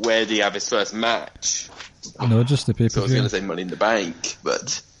 where do you have his first match? No, just the pay-per-view. So I was going to say Money in the Bank,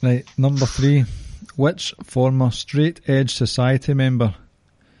 but... Right, number 3. Which former Straight Edge Society member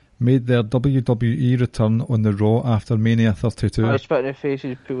made their WWE return on the Raw after Mania 32? I spit in their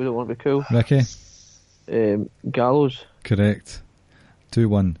faces, people don't want to be cool. Ricky? Gallows. Correct.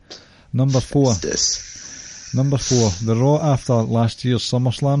 2-1. Number 4. Number 4. The Raw after last year's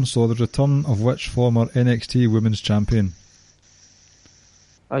SummerSlam saw the return of which former NXT Women's Champion?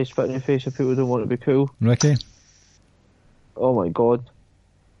 I spit in their face if people don't want to be cool. Ricky? Oh my god.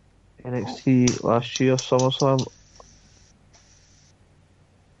 NXT last year, SummerSlam.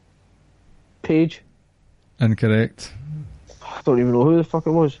 Paige? Incorrect. I don't even know who the fuck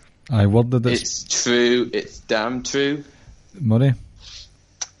it was. I worded it. It's true, it's damn true. Murray?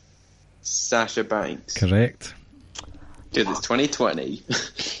 Sasha Banks. Correct. Because it's 2020.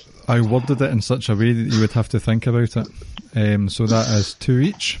 I worded it in such a way that you would have to think about it. So that is 2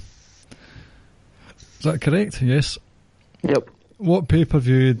 each. Is that correct? Yes. Yep. What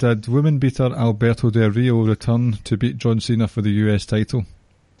pay-per-view did woman beater Alberto Del Rio return to beat John Cena for the US title?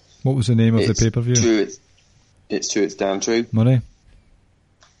 What was the name of the pay-per-view? It's true, it's damn true. Murray?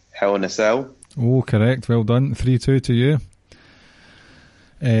 Hell in a Cell. Oh, correct. Well done. 3-2 to you.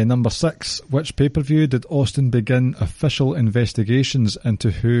 Number 6. Which pay-per-view did Austin begin official investigations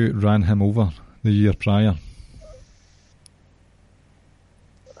into who ran him over the year prior?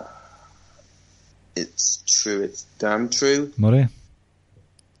 It's true. It's damn true. Murray?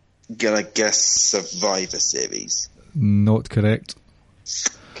 Gonna guess Survivor Series. Not correct.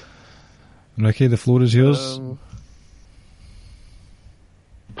 Ricky, the floor is yours.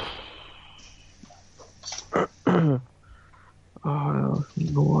 I have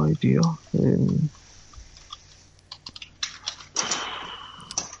no idea.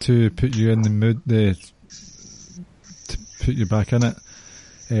 To put you in the mood, to put you back in it,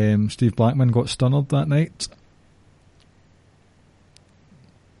 Steve Blackman got stunned that night.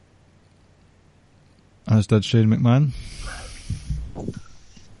 As did Shane McMahon.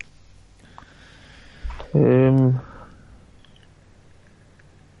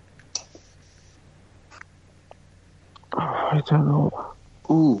 I don't know.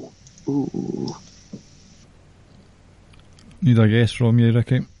 Ooh. Need a guess from you,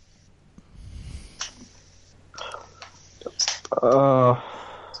 Ricky. I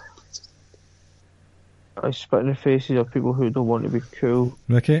spit in the faces of people who don't want to be cool.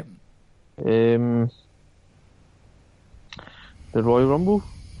 Ricky? The Royal Rumble?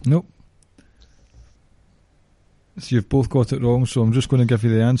 Nope. So you've both got it wrong, so I'm just going to give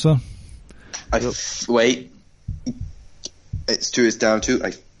you the answer. Wait. It's true, it's down to.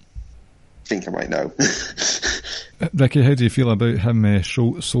 I think I might know. Ricky, how do you feel about him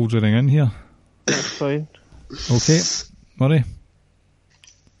soldiering in here? That's fine. Okay. Murray?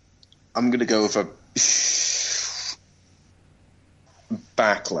 I'm going to go with a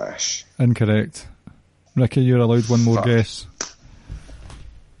Backlash. Incorrect. Ricky, you're allowed one more guess.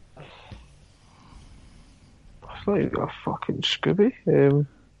 I thought you got a fucking Scooby.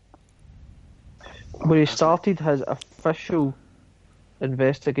 When he started his official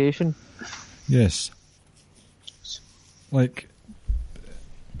investigation. Yes. Like,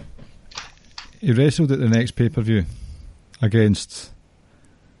 he wrestled at the next pay-per-view against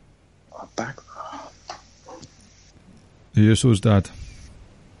the Usos' dad.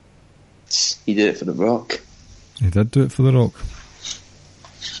 He did it for The Rock. He did do it for The Rock.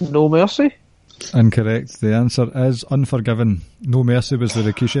 No Mercy? Incorrect. The answer is Unforgiven. No Mercy was the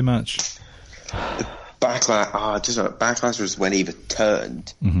Rikishi match. Backlash was when he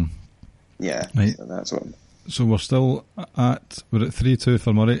returned. Mm-hmm. Yeah, right. So that's what. So we're at 3-2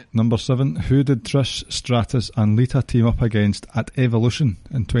 for Murray. Number 7. Who did Trish Stratus and Lita team up against at Evolution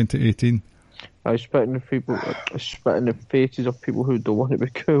in 2018? I spit in the faces of people who don't want to be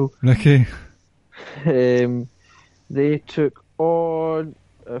cool. Ricky? They took on,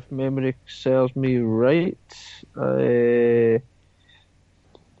 if memory serves me right,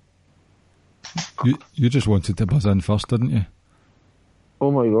 You just wanted to buzz in first, didn't you?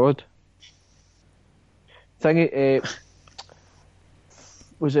 Oh my god.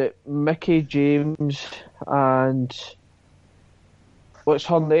 Was it Mickie James and what's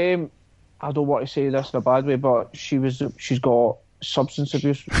her name? I don't want to say this in a bad way, but she's got substance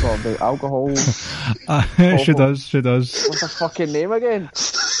abuse from the alcohol. She does. What's her fucking name again?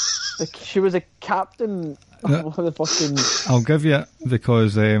 She was a captain of the fucking... I'll give you it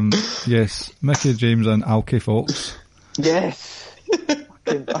because, yes, Mickie James and Alki Fox. Yes.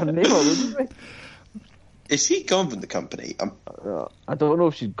 Her name eluded me. Is she gone from the company? I don't know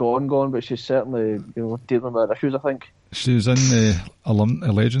if she's gone, but she's certainly dealing with issues, I think. She was in the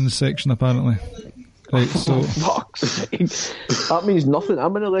Legends section, apparently. Right, so... Fuck's sake. That means nothing.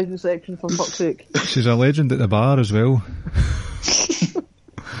 I'm in the Legends section, for fuck's sake. She's a legend at the bar as well.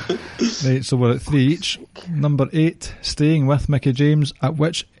 Right, so we're at 3 each. Number 8, staying with Mickie James. At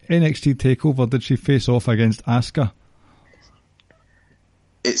which NXT takeover did she face off against Asuka?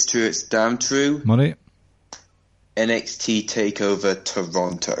 It's true, it's damn true. Murray? NXT TakeOver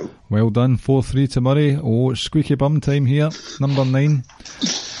Toronto. Well done, 4-3 to Murray. Oh, squeaky bum time here. Number 9.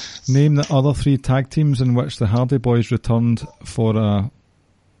 Name the other 3 tag teams in which the Hardy Boys returned for a...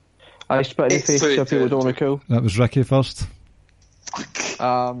 I spit in the face of people don't want to cool. That was Ricky first.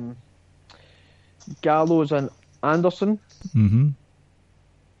 Gallows and Anderson. Mm-hmm.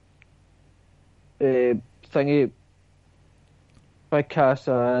 Big Cass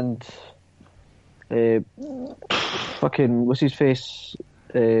and fucking what's his face?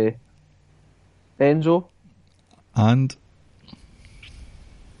 Enzo. And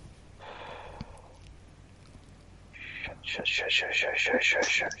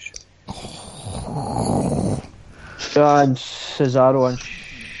and Cesaro and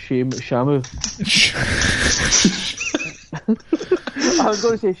Shamu. I was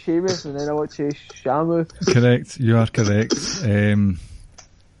going to say Sheamus, and then I want to say Shamu. Correct, you are correct.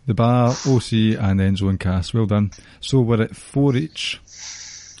 The Bar, OC, and Enzo and Cass. Well done. So we're at 4 each.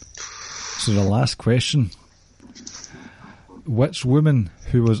 So the last question. Which woman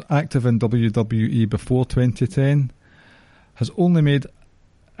who was active in WWE before 2010 has only made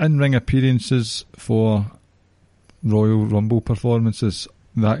in-ring appearances for Royal Rumble performances?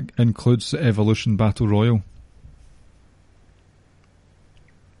 That includes the Evolution Battle Royal.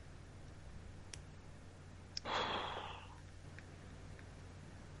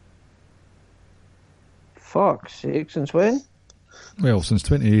 Fuck's sake, since when? Well, since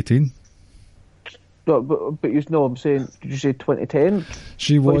 2018. No, but you know, I'm saying, did you say 2010?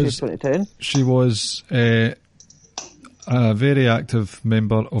 She was 2010. She was a very active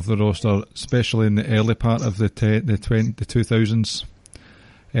member of the roster, especially in the early part of the 2000s.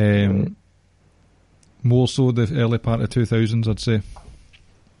 More so the early part of 2000s, I'd say.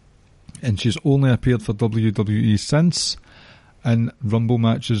 And she's only appeared for WWE since in Rumble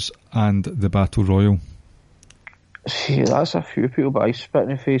matches and the Battle Royal. See, that's a few people, but I spit in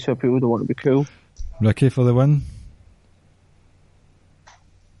the face of people who don't want to be cool. Ricky for the win.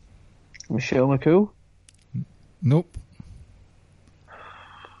 Michelle McCool? Nope.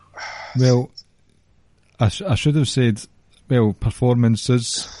 Well, I should have said, well,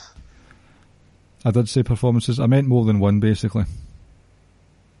 performances. I did say performances. I meant more than one, basically.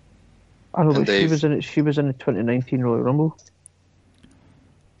 I know, but she was in the 2019 Royal Rumble.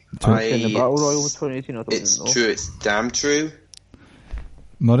 In the Battle Royal with 2018, I don't know. True, it's damn true.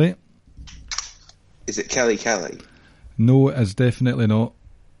 Murray? Is it Kelly Kelly? No, it's definitely not.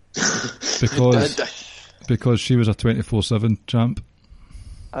 Because she was a 24/7 champ.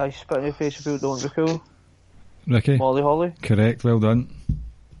 I spit in the face of people who don't want to be cool. Ricky? Molly Holly? Correct, well done.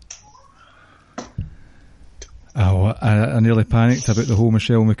 Oh, I nearly panicked about the whole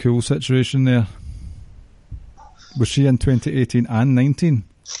Michelle McCool situation there. Was she in 2018 and 19?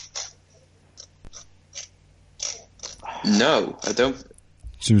 No, I don't.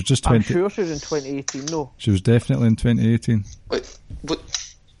 She was just 20. I'm sure she was in 2018, no. She was definitely in 2018. Wait, but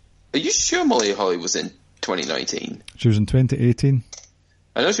are you sure Molly Holly was in 2019? She was in 2018.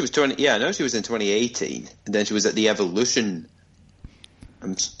 I know she was I know she was in 2018, and then she was at the Evolution.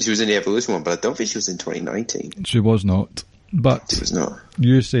 She was in the Evolution one, but I don't think she was in 2019. She was not. But she was not.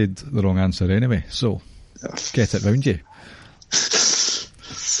 You said the wrong answer anyway, so get it round you.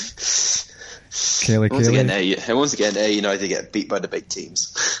 Kelly. Once again, United get beat by the big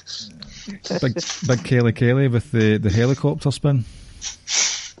teams. big Kelly with the helicopter spin.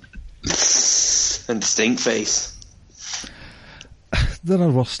 And the stink face. There are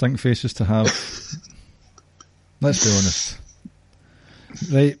worse stink faces to have. Let's be honest.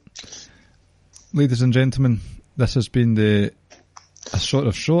 Right, ladies and gentlemen, this has been a sort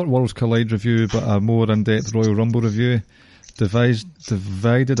of short Worlds Collide review, but a more in-depth Royal Rumble review.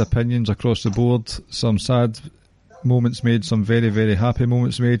 Divided opinions across the board. Some sad moments made, some very, very happy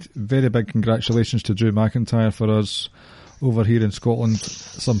moments made. Very big congratulations to Drew McIntyre for us over here in Scotland.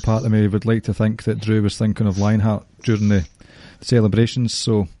 Some part of me would like to think that Drew was thinking of Lionheart during the celebrations,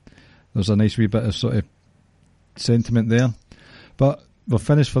 so there's a nice wee bit of sort of sentiment there. But we're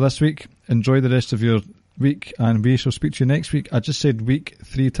finished for this week. Enjoy the rest of your week, and we shall speak to you next week. I just said week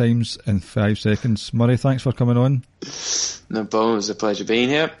 3 times in 5 seconds. Murray, thanks for coming on. No problem, it was a pleasure being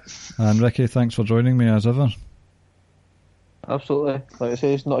here. And Ricky, thanks for joining me as ever. Absolutely. Like I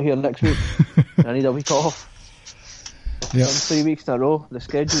say, it's not here next week. I need a week off. Yep. 3 weeks in a row. The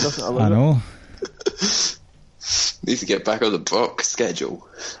schedule doesn't allow I know. Need to get back on the book schedule.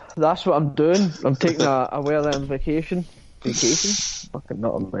 That's what I'm doing. I'm taking a well-earned vacation. Fucking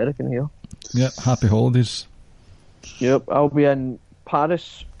not American here. Yep, happy holidays. Yep, I'll be in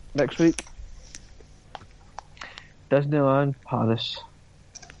Paris next week. Disneyland, Paris.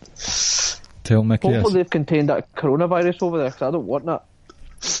 Tell Mickey. Hopefully they've contained that coronavirus over there, because I don't want that.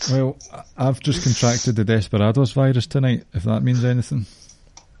 Well, I've just contracted the Desperados virus tonight, if that means anything.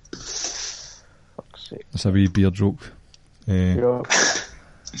 Fuck's sake. That's a wee beer joke. Yeah.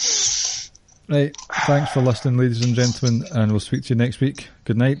 Right, thanks for listening, ladies and gentlemen, and we'll speak to you next week.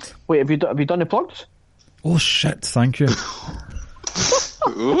 Good night. Wait, have you done the plugs? Oh shit, thank you.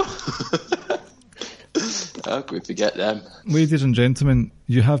 How could we forget them? Ladies and gentlemen,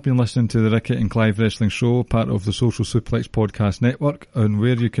 you have been listening to the Ricky and Clive Wrestling Show, part of the Social Suplex Podcast Network, and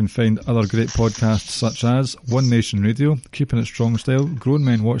where you can find other great podcasts such as One Nation Radio, Keeping It Strong Style, Grown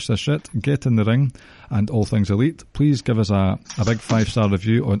Men Watch This Shit, Get in the Ring, and All Things Elite. Please give us a big 5-star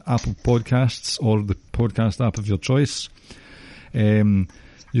review on Apple Podcasts or the podcast app of your choice.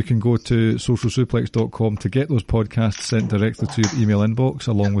 You can go to socialsuplex.com to get those podcasts sent directly to your email inbox,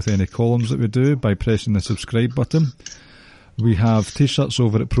 along with any columns that we do, by pressing the subscribe button. We have t-shirts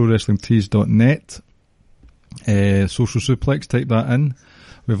over at prowrestlingtees.net. Social Suplex, type that in.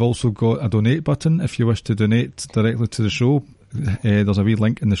 We've also got a donate button if you wish to donate directly to the show. There's a wee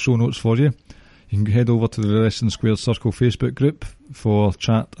link in the show notes for you. You can head over to the Wrestling Square Circle Facebook group for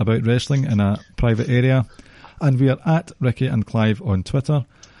chat about wrestling in a private area. And we are at Ricky and Clive on Twitter.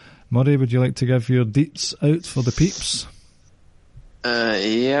 Murray, would you like to give your deets out for the peeps?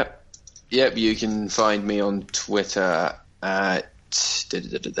 Yep, you can find me on Twitter at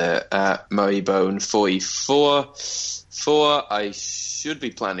MurrayBone44. I should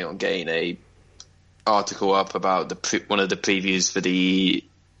be planning on getting a article up about one of the previews for the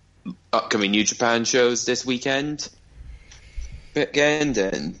upcoming New Japan shows this weekend.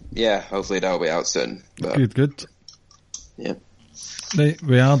 And yeah, hopefully that'll be out soon. But, good. Yeah. Right,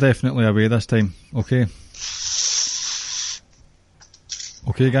 we are definitely away this time. Okay,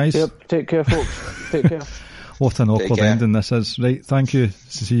 guys. Yep. Take care, folks. Take care. What an awkward ending this is. Right, thank you.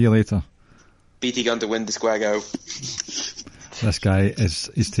 See you later. BT Gunter win the Squago. This guy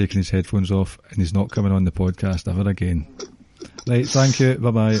he's taking his headphones off and he's not coming on the podcast ever again. Right, thank you.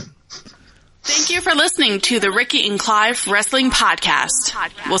 Bye-bye. Thank you for listening to the Ricky and Clive Wrestling Podcast.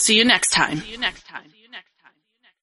 We'll see you next time.